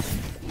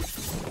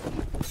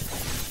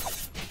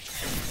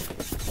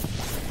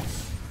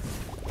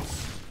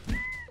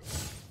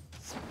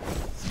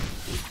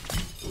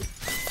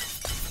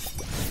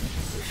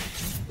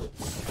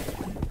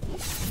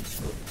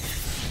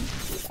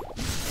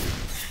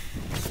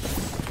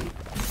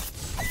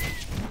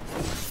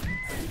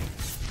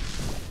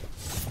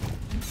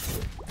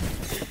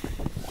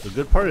 The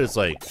good part is,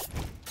 like,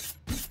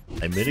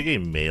 I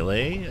mitigate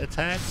melee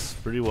attacks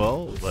pretty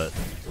well, but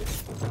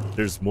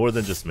there's more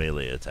than just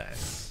melee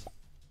attacks.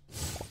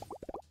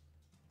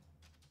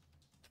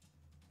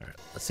 Alright,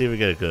 let's see if we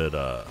get a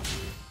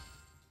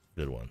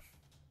good one.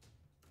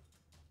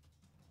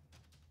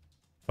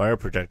 Fire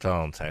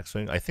projectile and attack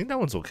swing. I think that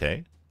one's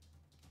okay.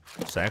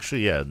 So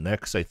actually, yeah,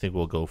 next I think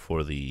we'll go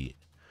for the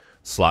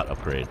slot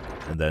upgrade,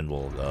 and then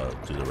we'll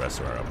do the rest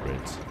of our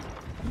upgrades.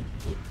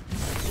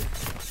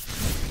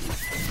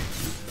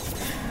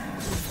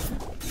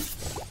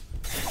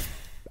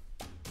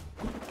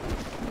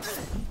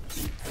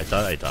 I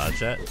thought I dodged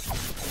that.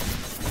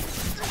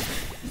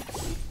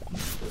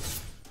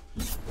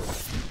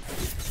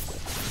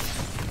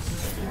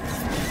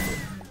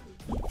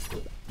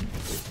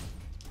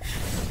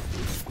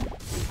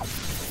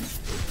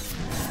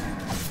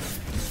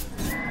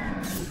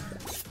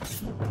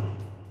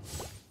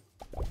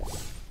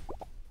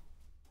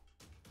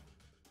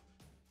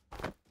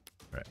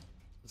 Alright,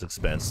 let's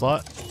expand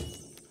slot.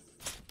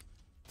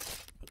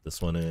 Put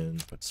this one in,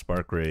 put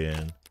Spark Ray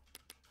in.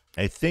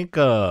 I think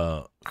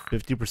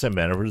 50%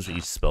 mana versus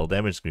each spell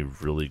damage is gonna be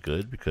really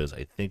good because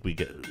I think we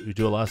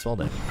do a lot of spell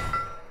damage.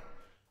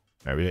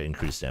 Alright, we got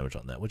increased damage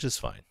on that, which is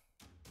fine.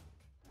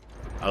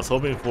 I was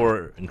hoping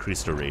for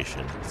increased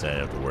duration, so I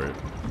didn't have to worry.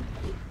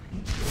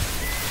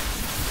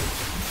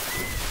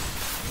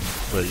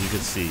 But you can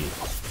see.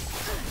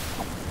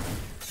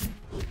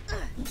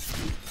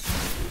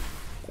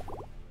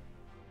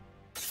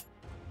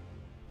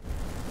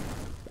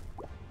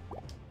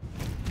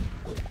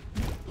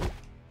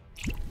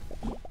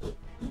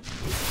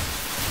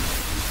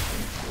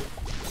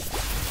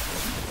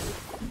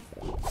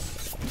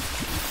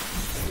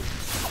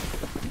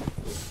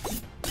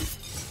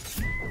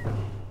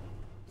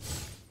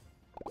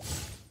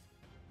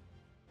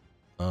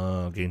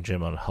 Gain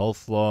gem on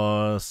health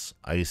loss,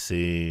 Ice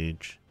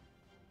Age,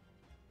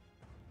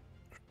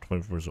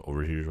 24%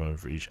 overheat run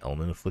for each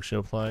element affliction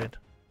applied.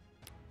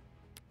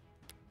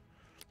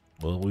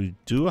 Well, we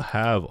do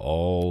have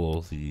all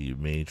of the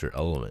major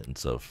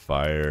elements of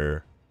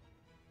fire,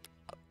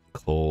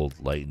 cold,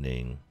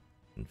 lightning,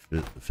 and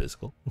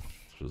physical.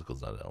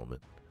 Physical's not an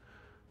element.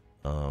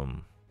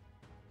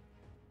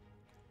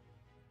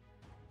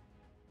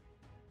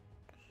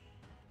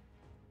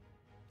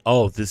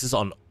 Oh, this is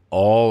on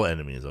all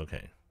enemies,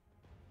 okay.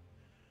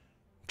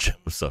 Gem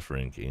of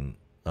Suffering gain.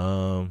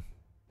 I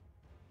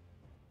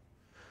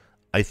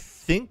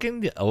think in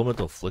the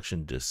Elemental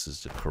Affliction this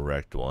is the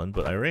correct one,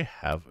 but I already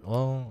have.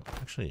 Well,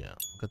 actually, yeah.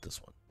 Look at this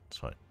one. It's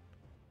fine.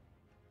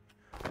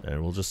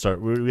 And we'll just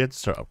start. We have to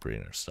start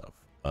upgrading our stuff.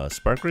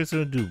 Spark Ray's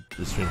gonna do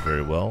this thing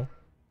very well.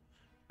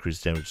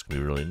 Increased damage is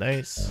gonna be really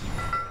nice.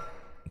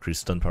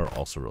 Increased stun power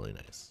also really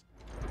nice.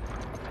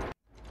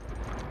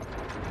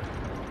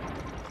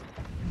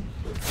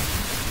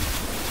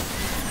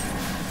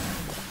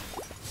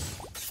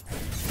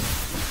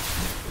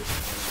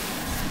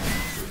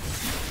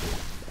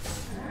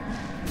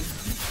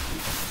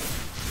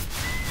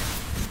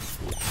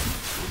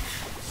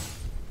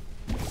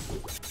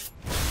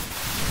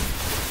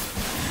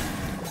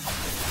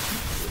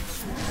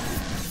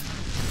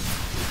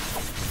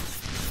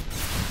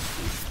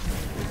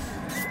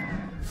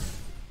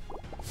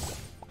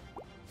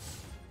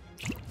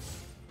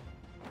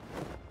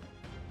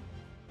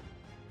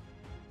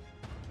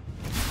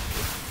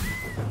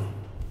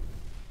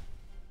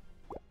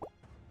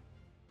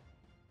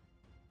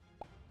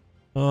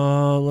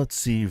 Let's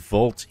see.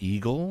 Volt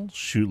Eagle.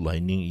 Shoot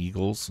lightning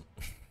eagles.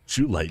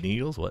 Shoot lightning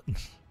eagles? What?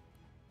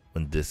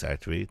 When this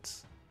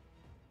activates.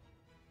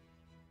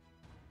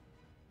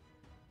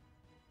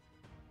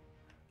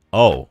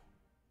 Oh.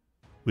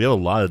 We have a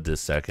lot of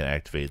this that can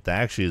activate. That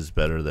actually is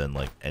better than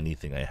like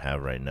anything I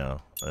have right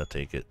now. I'll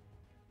take it.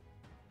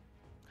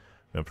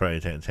 I'm probably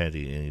can't take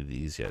any of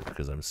these yet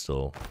because I'm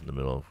still in the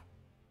middle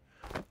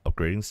of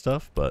upgrading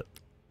stuff, but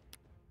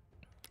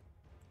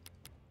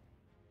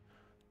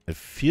I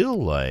feel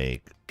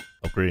like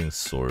upgrading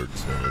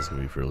swords is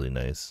going to be really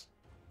nice.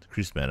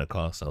 Decreased mana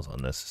cost, that was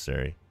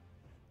unnecessary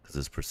because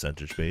it's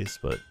percentage based,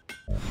 but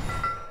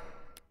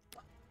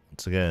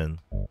once again,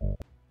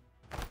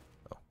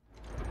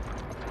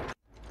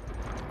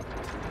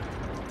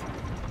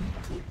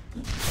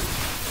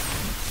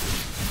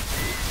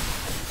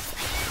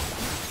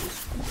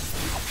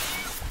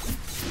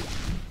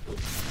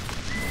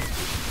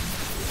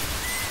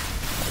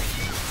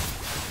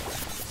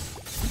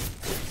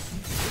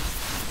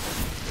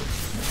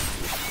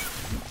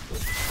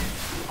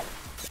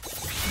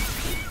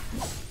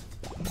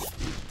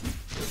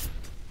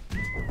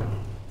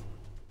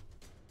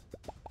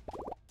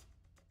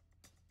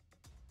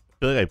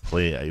 I feel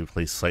like I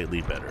play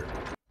slightly better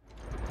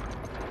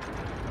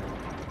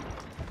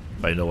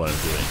if I know what I'm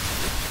doing.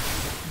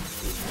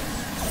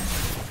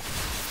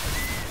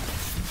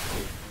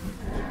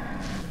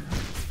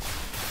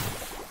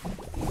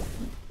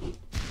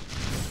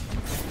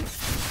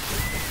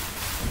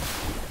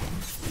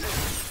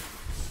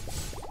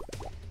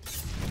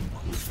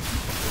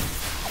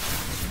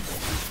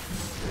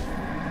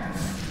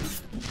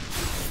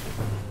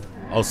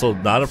 Also,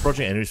 not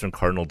approaching enemies from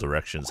cardinal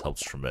directions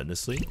helps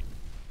tremendously.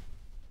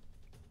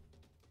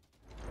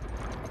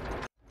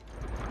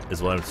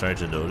 Is what I'm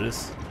starting to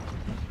notice.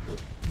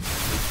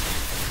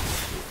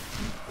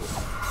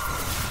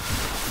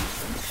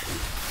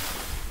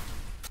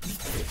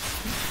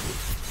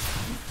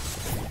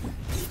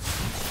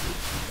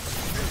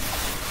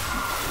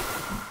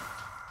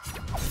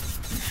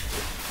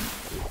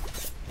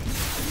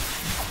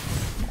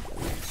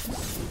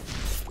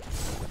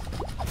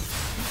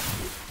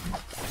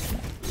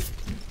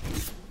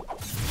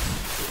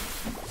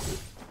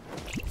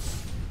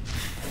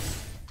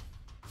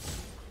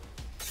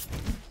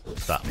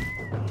 Stop.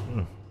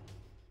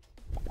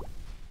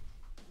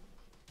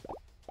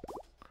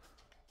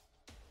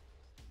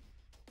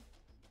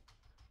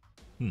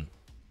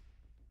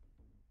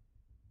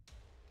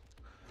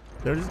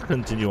 They'll just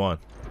continue on.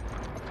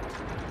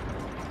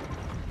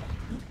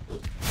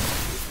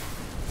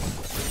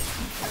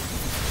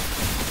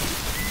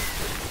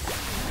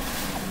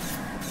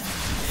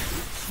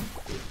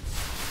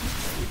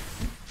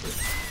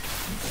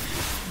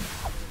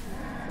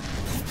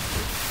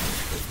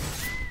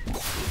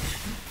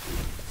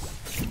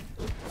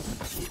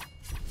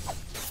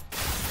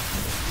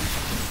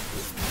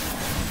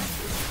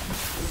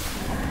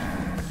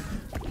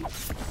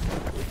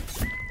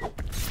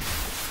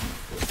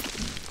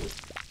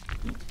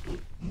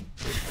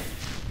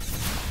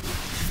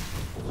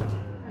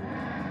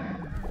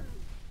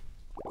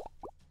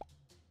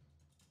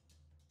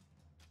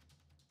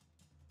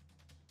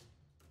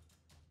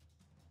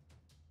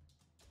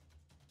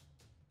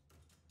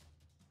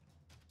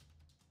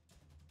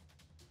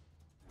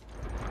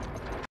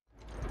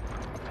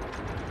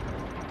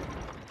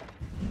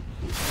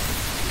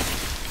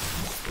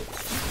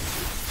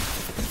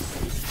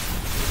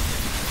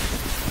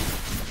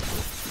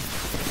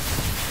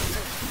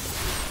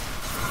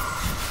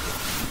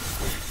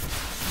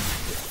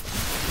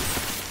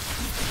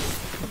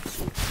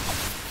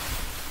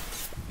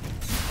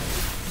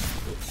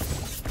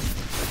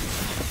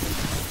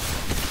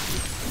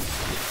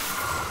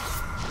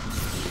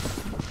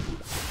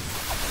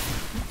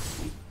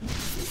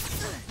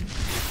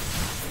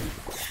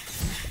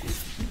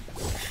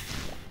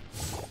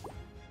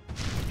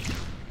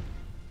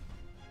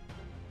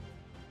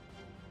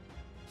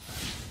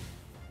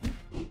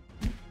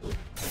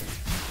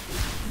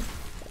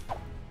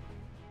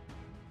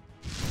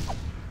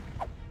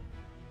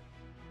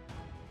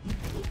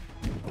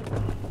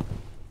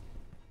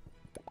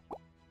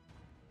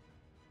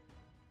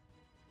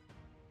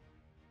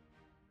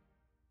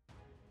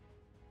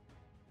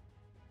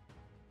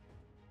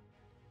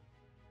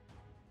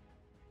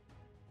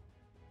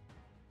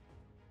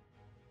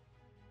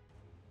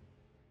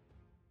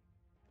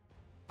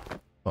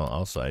 Well,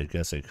 also, I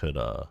guess I could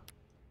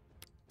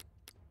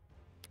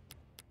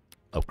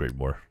upgrade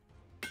more.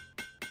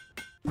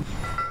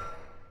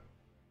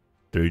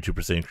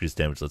 32% increased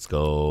damage. Let's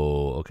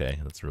go. Okay,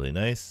 that's really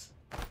nice.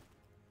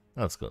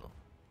 Now let's go.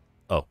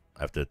 Oh,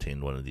 I have to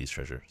attain one of these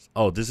treasures.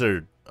 Oh, these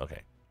are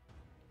okay.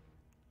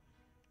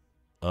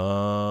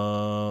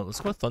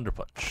 Let's go with Thunder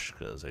Punch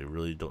because I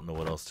really don't know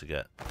what else to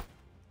get.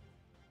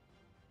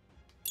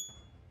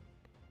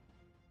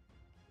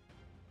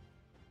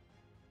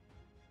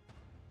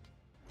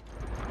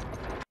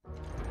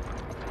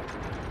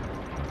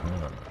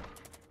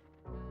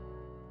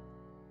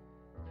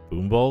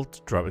 Boom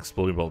Bolt, drop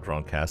Exploding Bolt,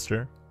 drawn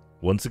caster.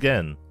 Once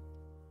again.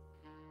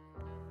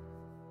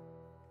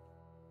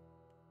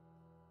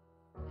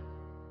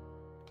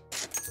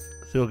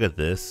 So we'll get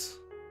this.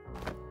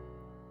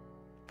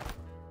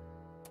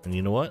 And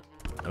you know what?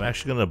 I'm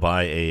actually gonna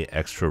buy a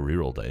extra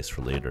reroll dice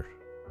for later.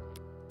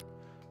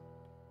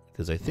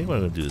 Because I think what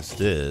I'm gonna do is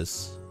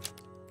this.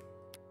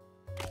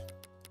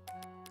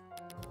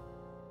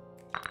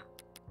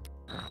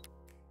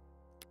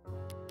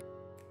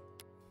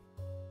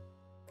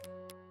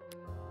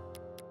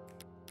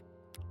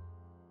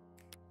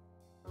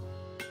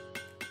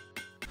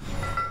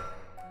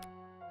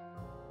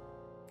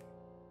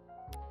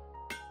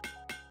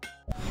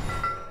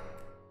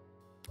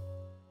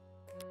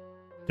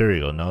 There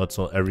you go. Now it's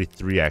every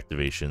 3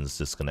 activations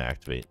just gonna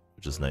activate,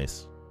 which is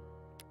nice.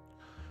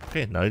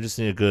 Okay, now I just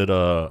need a good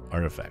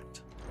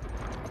artifact.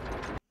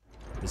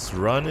 This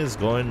run is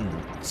going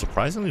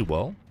surprisingly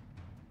well.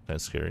 Kind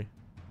of scary.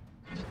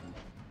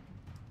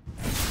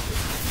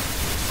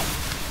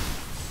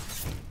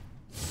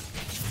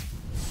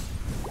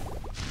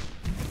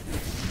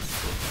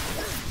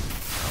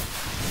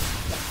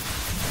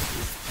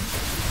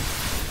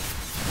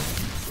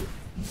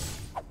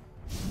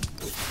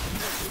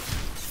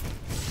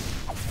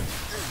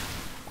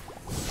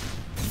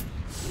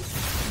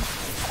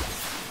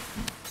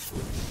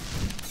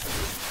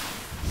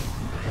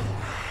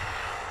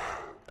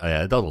 Oh,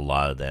 yeah, I dealt a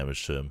lot of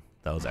damage to him.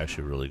 That was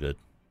actually really good.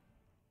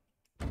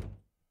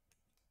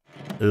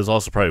 It was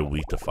also probably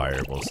weak to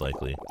fire, most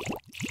likely.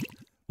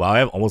 Wow, I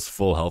have almost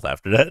full health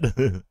after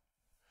that.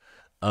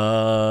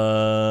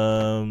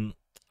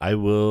 I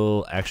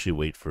will actually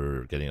wait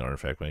for getting an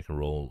artifact when I can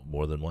roll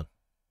more than one.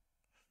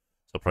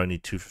 So I'll probably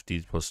need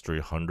 250 plus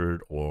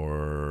 300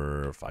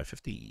 or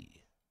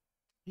 550.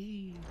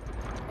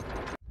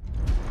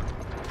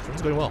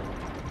 Turn's going well.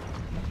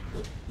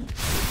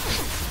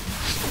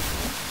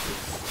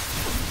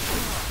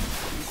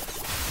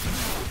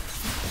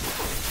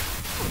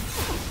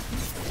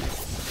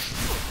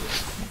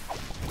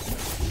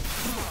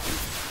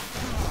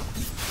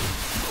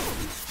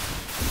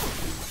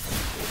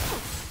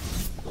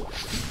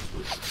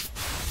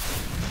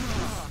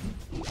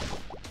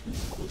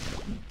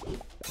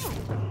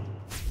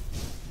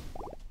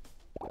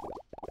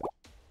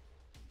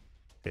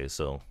 Okay,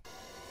 so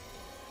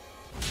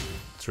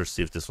let's first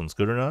see if this one's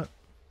good or not.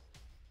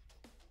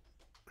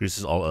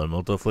 Increases all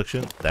elemental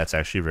affliction. That's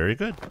actually very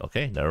good.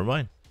 Okay, never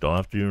mind. Don't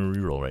have to do a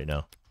reroll right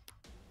now.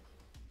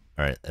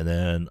 Alright, and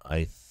then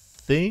I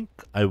think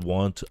I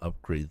want to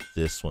upgrade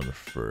this one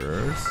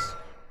first.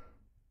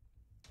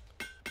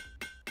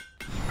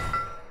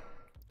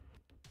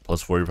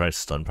 Plus 45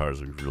 stun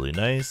powers would be really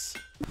nice.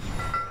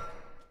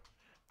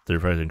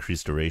 35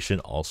 increased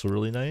duration, also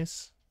really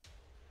nice.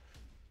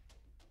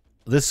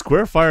 This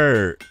square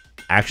fire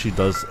actually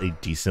does a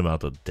decent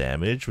amount of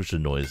damage, which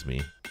annoys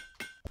me.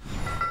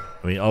 I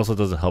mean, it also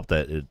doesn't help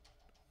that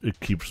it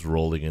keeps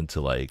rolling into,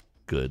 like,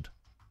 good.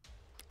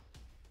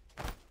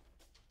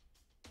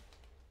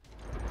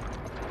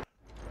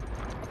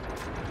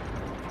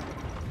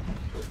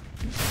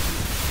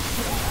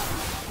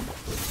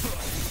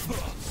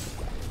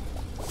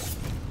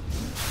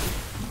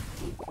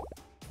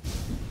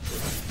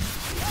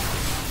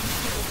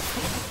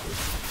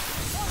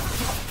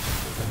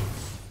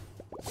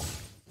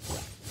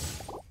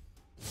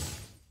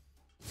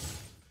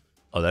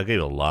 Oh, that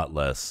gave a lot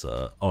less.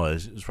 Oh,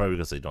 it's probably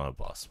because they don't have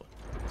boss one.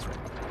 That's right.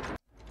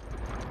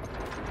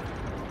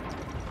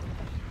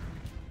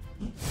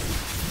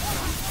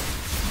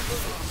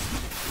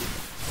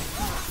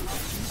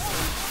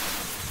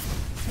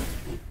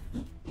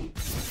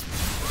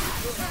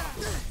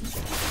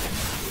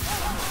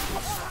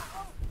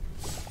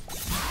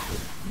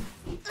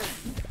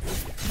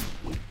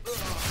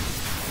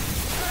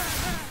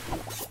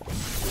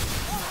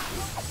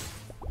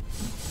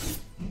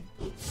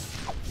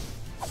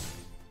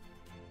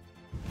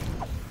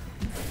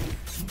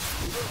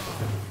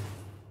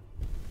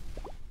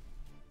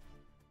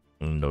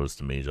 Notice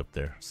the mage up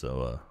there.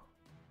 So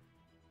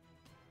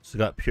we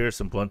got Pierce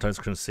and Blunt types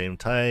the same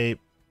type.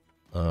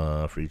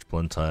 For each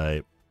Blunt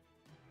type,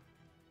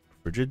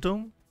 Frigid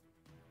Dome,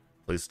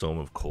 Place Dome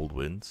of Cold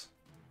Winds.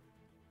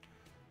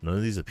 None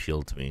of these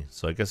appeal to me,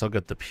 so I guess I'll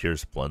get the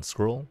Pierce Blunt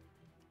scroll.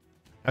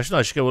 Actually, no,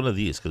 I should get one of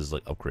these because it's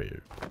like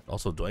upgraded.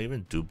 Also, do I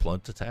even do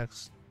blunt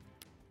attacks?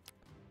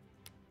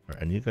 Are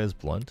any of you guys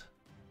blunt?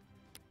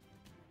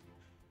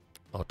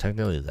 Oh,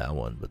 technically that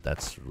one, but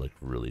that's like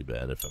really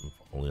bad if I'm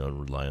only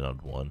relying on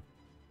one.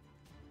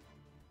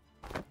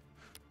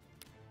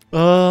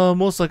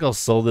 Most like I'll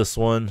sell this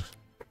one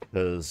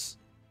because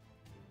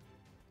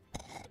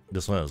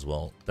this one as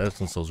well. That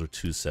one sells for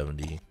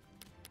 270.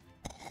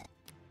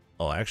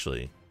 Oh,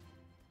 actually,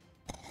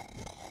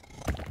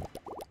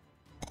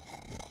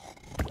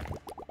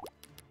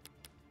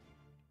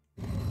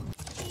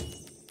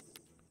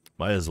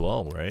 might as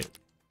well, right?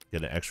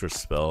 Get an extra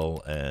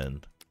spell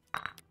and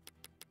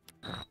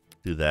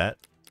do that,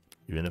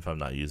 even if I'm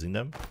not using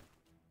them.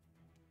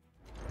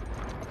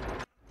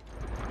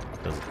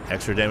 Does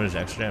extra damage,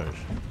 extra damage.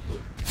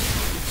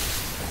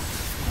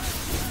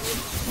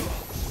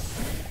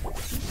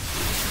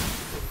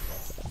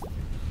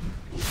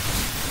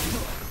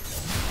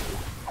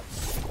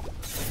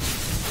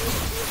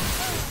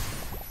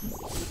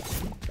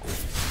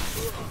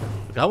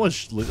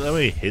 Look how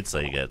many hits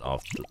I get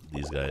off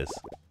these guys.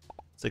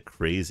 It's like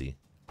crazy.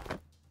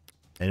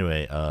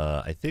 Anyway,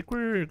 I think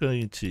we're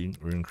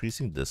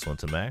increasing this one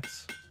to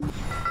max.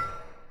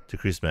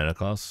 Decrease mana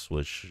costs,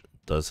 which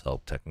does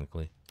help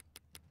technically.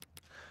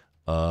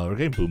 We're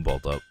getting boom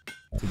bolt up.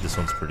 I think this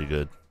one's pretty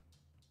good.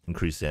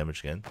 Increase damage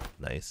again.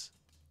 Nice.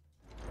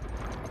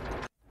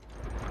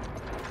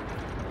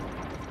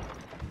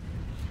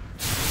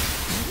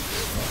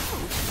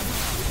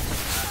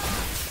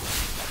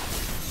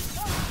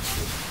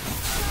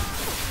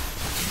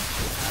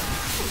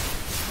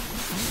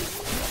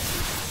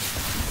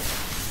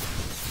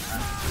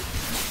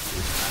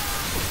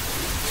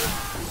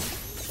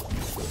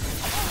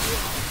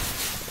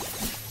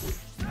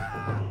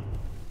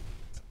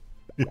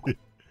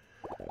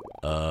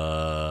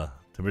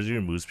 Temperature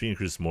your move speed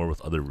increases more with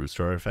other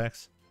rooster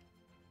artifacts.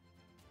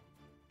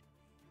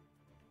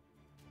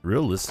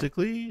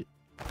 Realistically,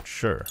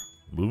 sure.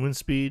 Movement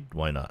speed,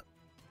 why not?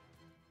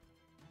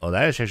 Oh,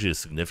 that is actually a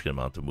significant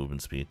amount of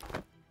movement speed.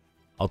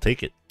 I'll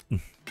take it.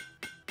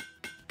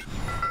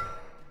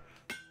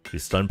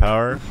 Increase stun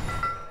power.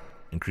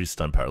 Increase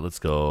stun power. Let's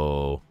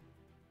go.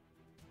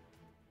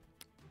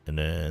 And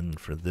then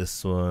for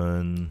this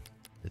one,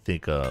 I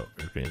think we're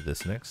going to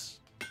this next.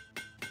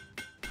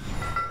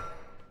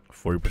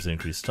 40%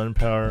 increased stun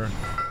power,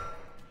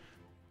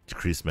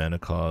 decreased mana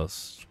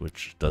cost,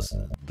 which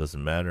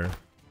doesn't matter.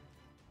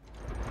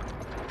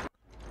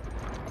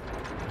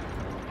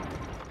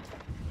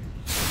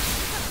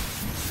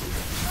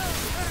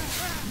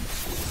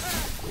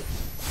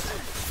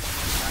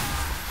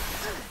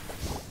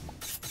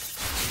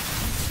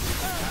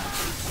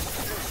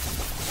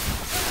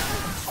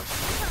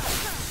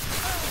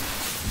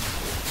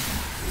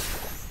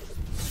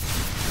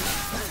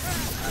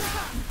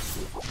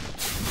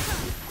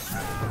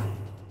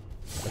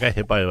 I got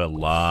hit by a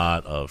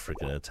lot of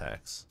freaking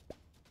attacks.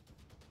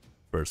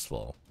 First of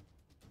all.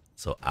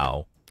 So,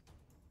 ow.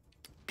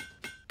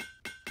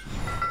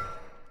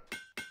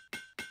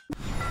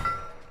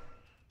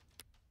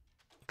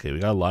 Okay, we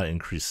got a lot of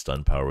increased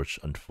stun power, which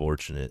is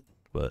unfortunate,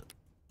 but...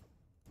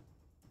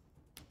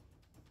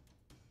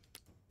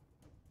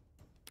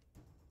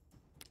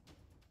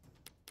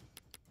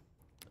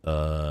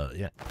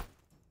 yeah.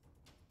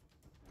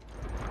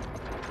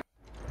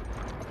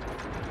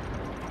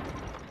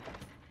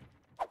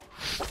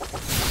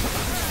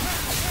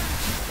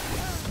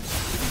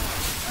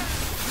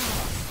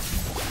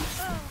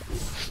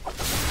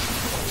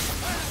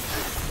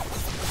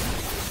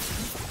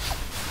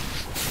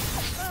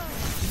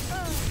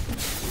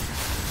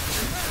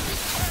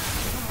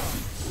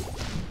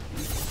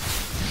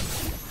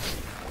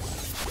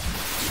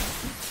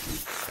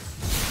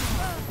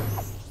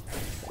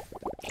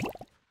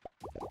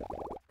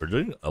 We're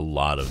doing a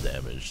lot of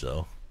damage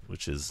though,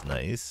 which is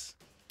nice.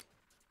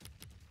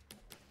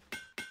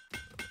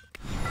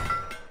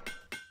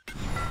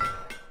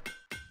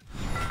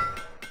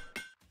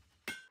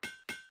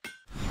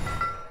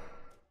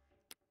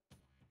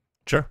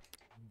 Sure.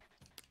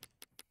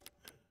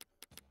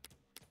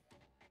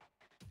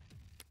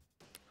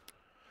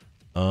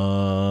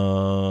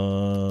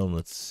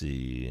 Let's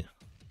see.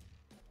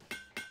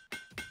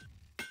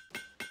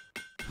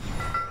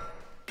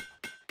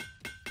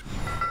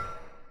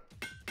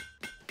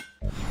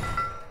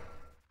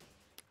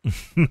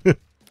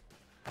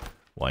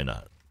 Why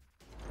not?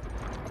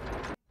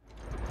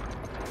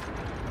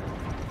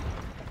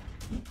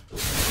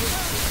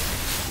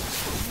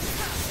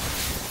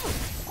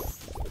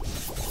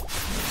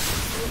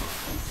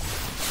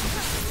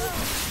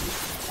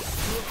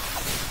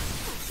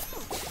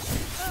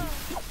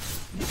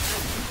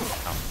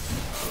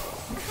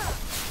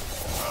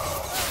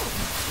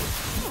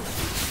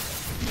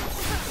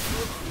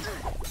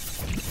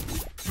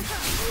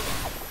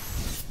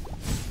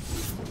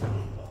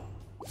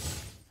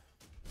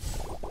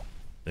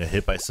 Got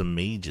hit by some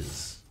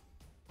mages.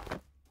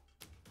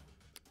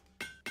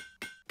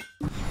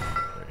 There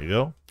you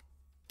go.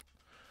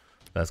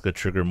 That's gonna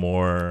trigger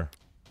more.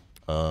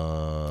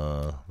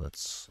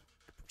 Let's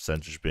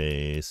percentage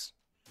base.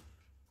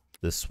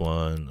 This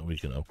one we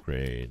can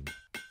upgrade.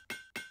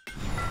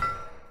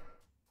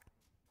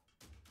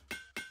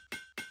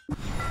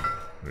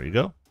 There you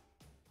go.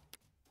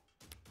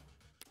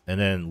 And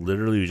then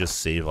literally we just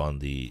save on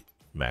the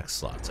max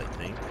slots, I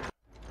think.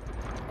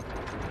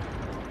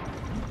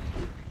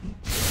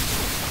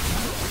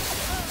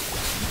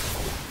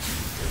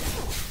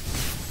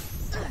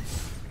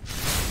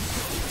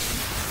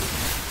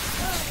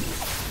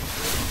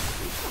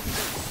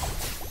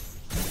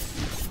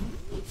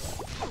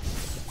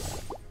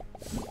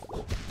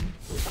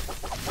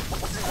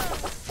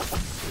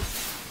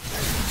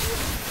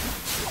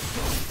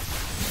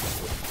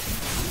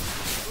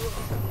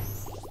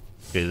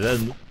 Okay,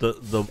 then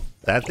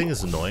that thing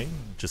is annoying,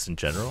 just in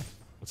general.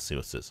 Let's see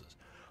what this is.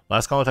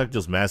 Last combo attack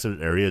deals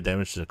massive area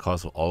damage to the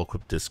cost of all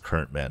equipped disc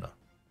current mana.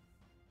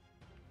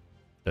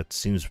 That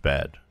seems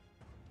bad.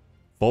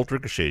 Volt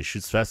Ricochet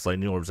shoots fast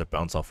lightning orbs that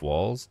bounce off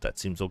walls. That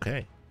seems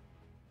okay.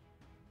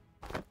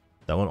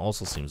 That one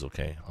also seems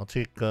okay. I'll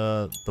take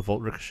the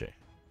Volt Ricochet.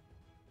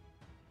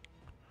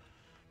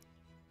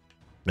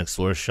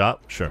 Explore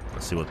shop? Sure.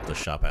 Let's see what the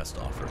shop has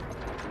to offer.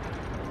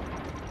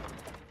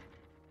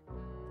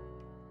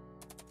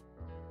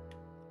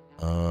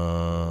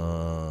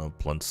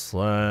 Blunt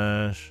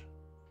slash.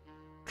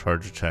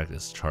 Charge attack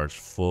is charged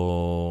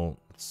full.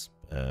 It's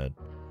bad.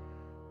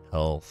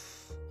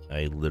 Health.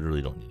 I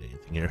literally don't need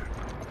anything here.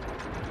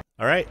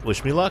 Alright,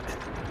 wish me luck.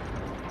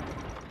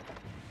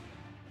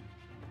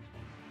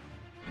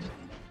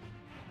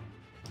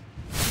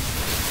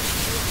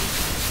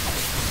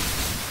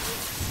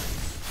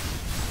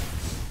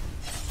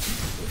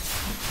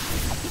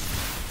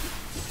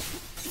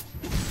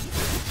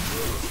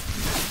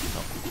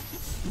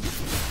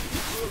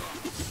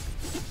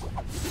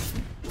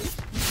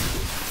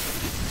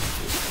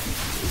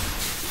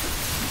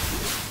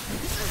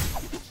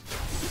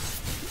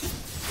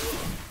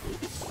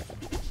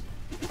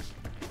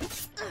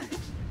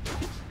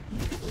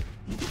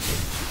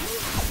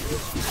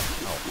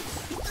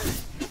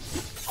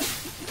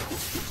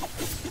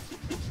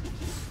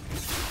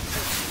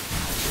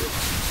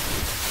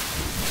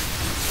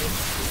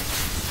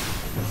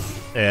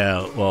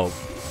 Yeah, well,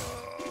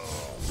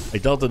 I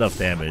dealt enough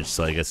damage,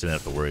 so I guess I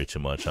didn't have to worry too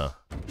much, huh?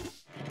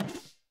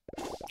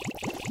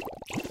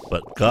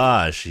 But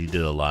gosh, he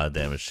did a lot of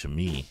damage to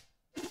me.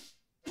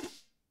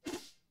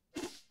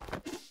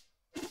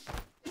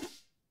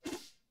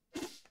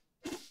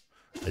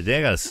 I think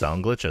I got a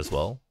sound glitch as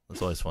well.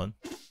 That's always fun.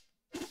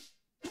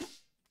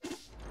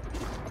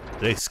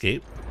 Did I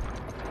escape?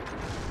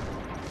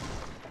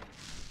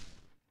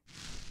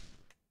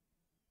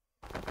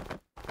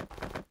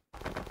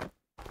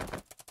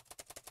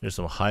 There's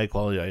some high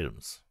quality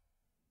items.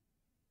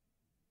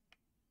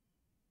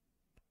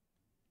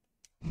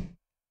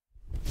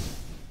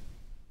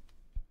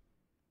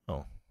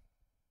 Oh.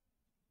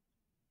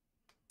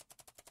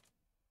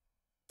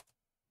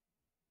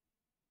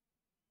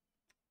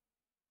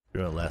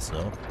 You're gonna last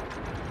snow.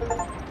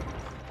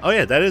 Oh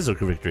yeah, that is a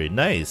victory.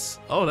 Nice.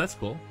 Oh, that's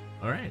cool.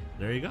 Alright,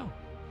 there you go.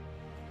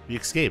 You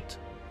escaped.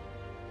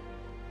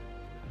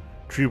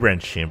 Tree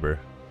branch chamber.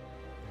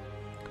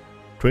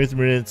 23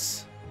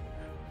 minutes.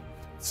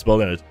 Spell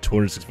down at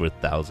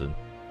 264,000.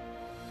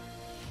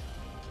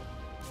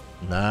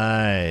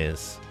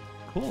 Nice.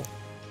 Cool.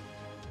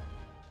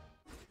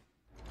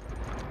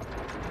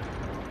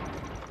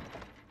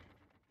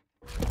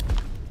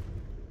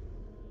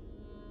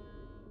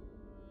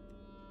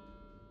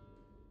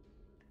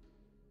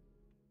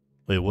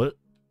 Wait, what?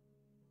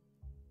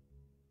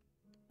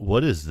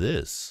 What is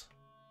this?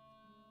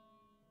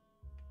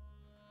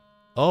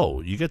 Oh,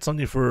 you get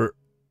something for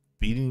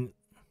beating...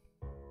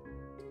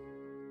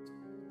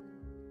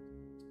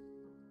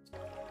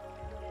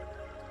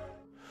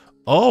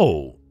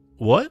 Oh,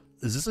 what?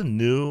 Is this a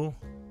new...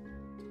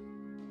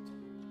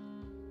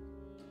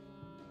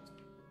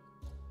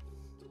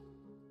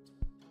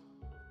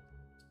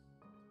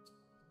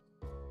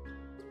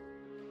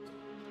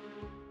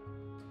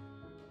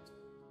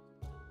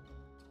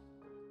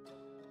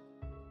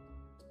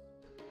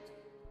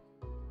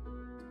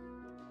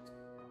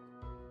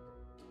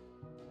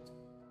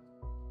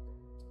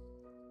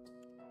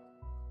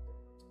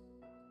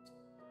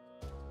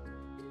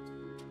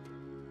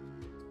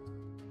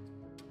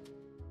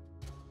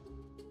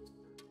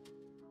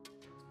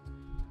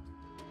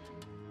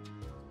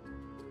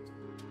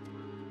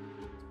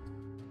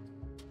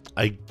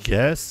 I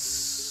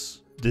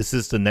guess this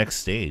is the next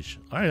stage.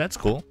 Alright, that's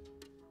cool.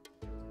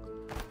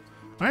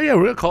 Alright, yeah,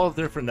 we're gonna call it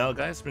there for now,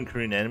 guys. It's been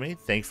KRanime.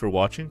 Thanks for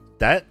watching.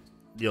 That,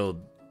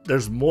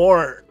 there's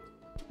more.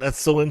 That's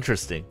so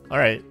interesting.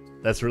 Alright,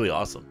 that's really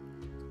awesome.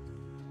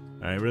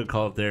 Alright, we're gonna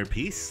call it there.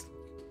 Peace.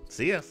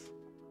 See ya.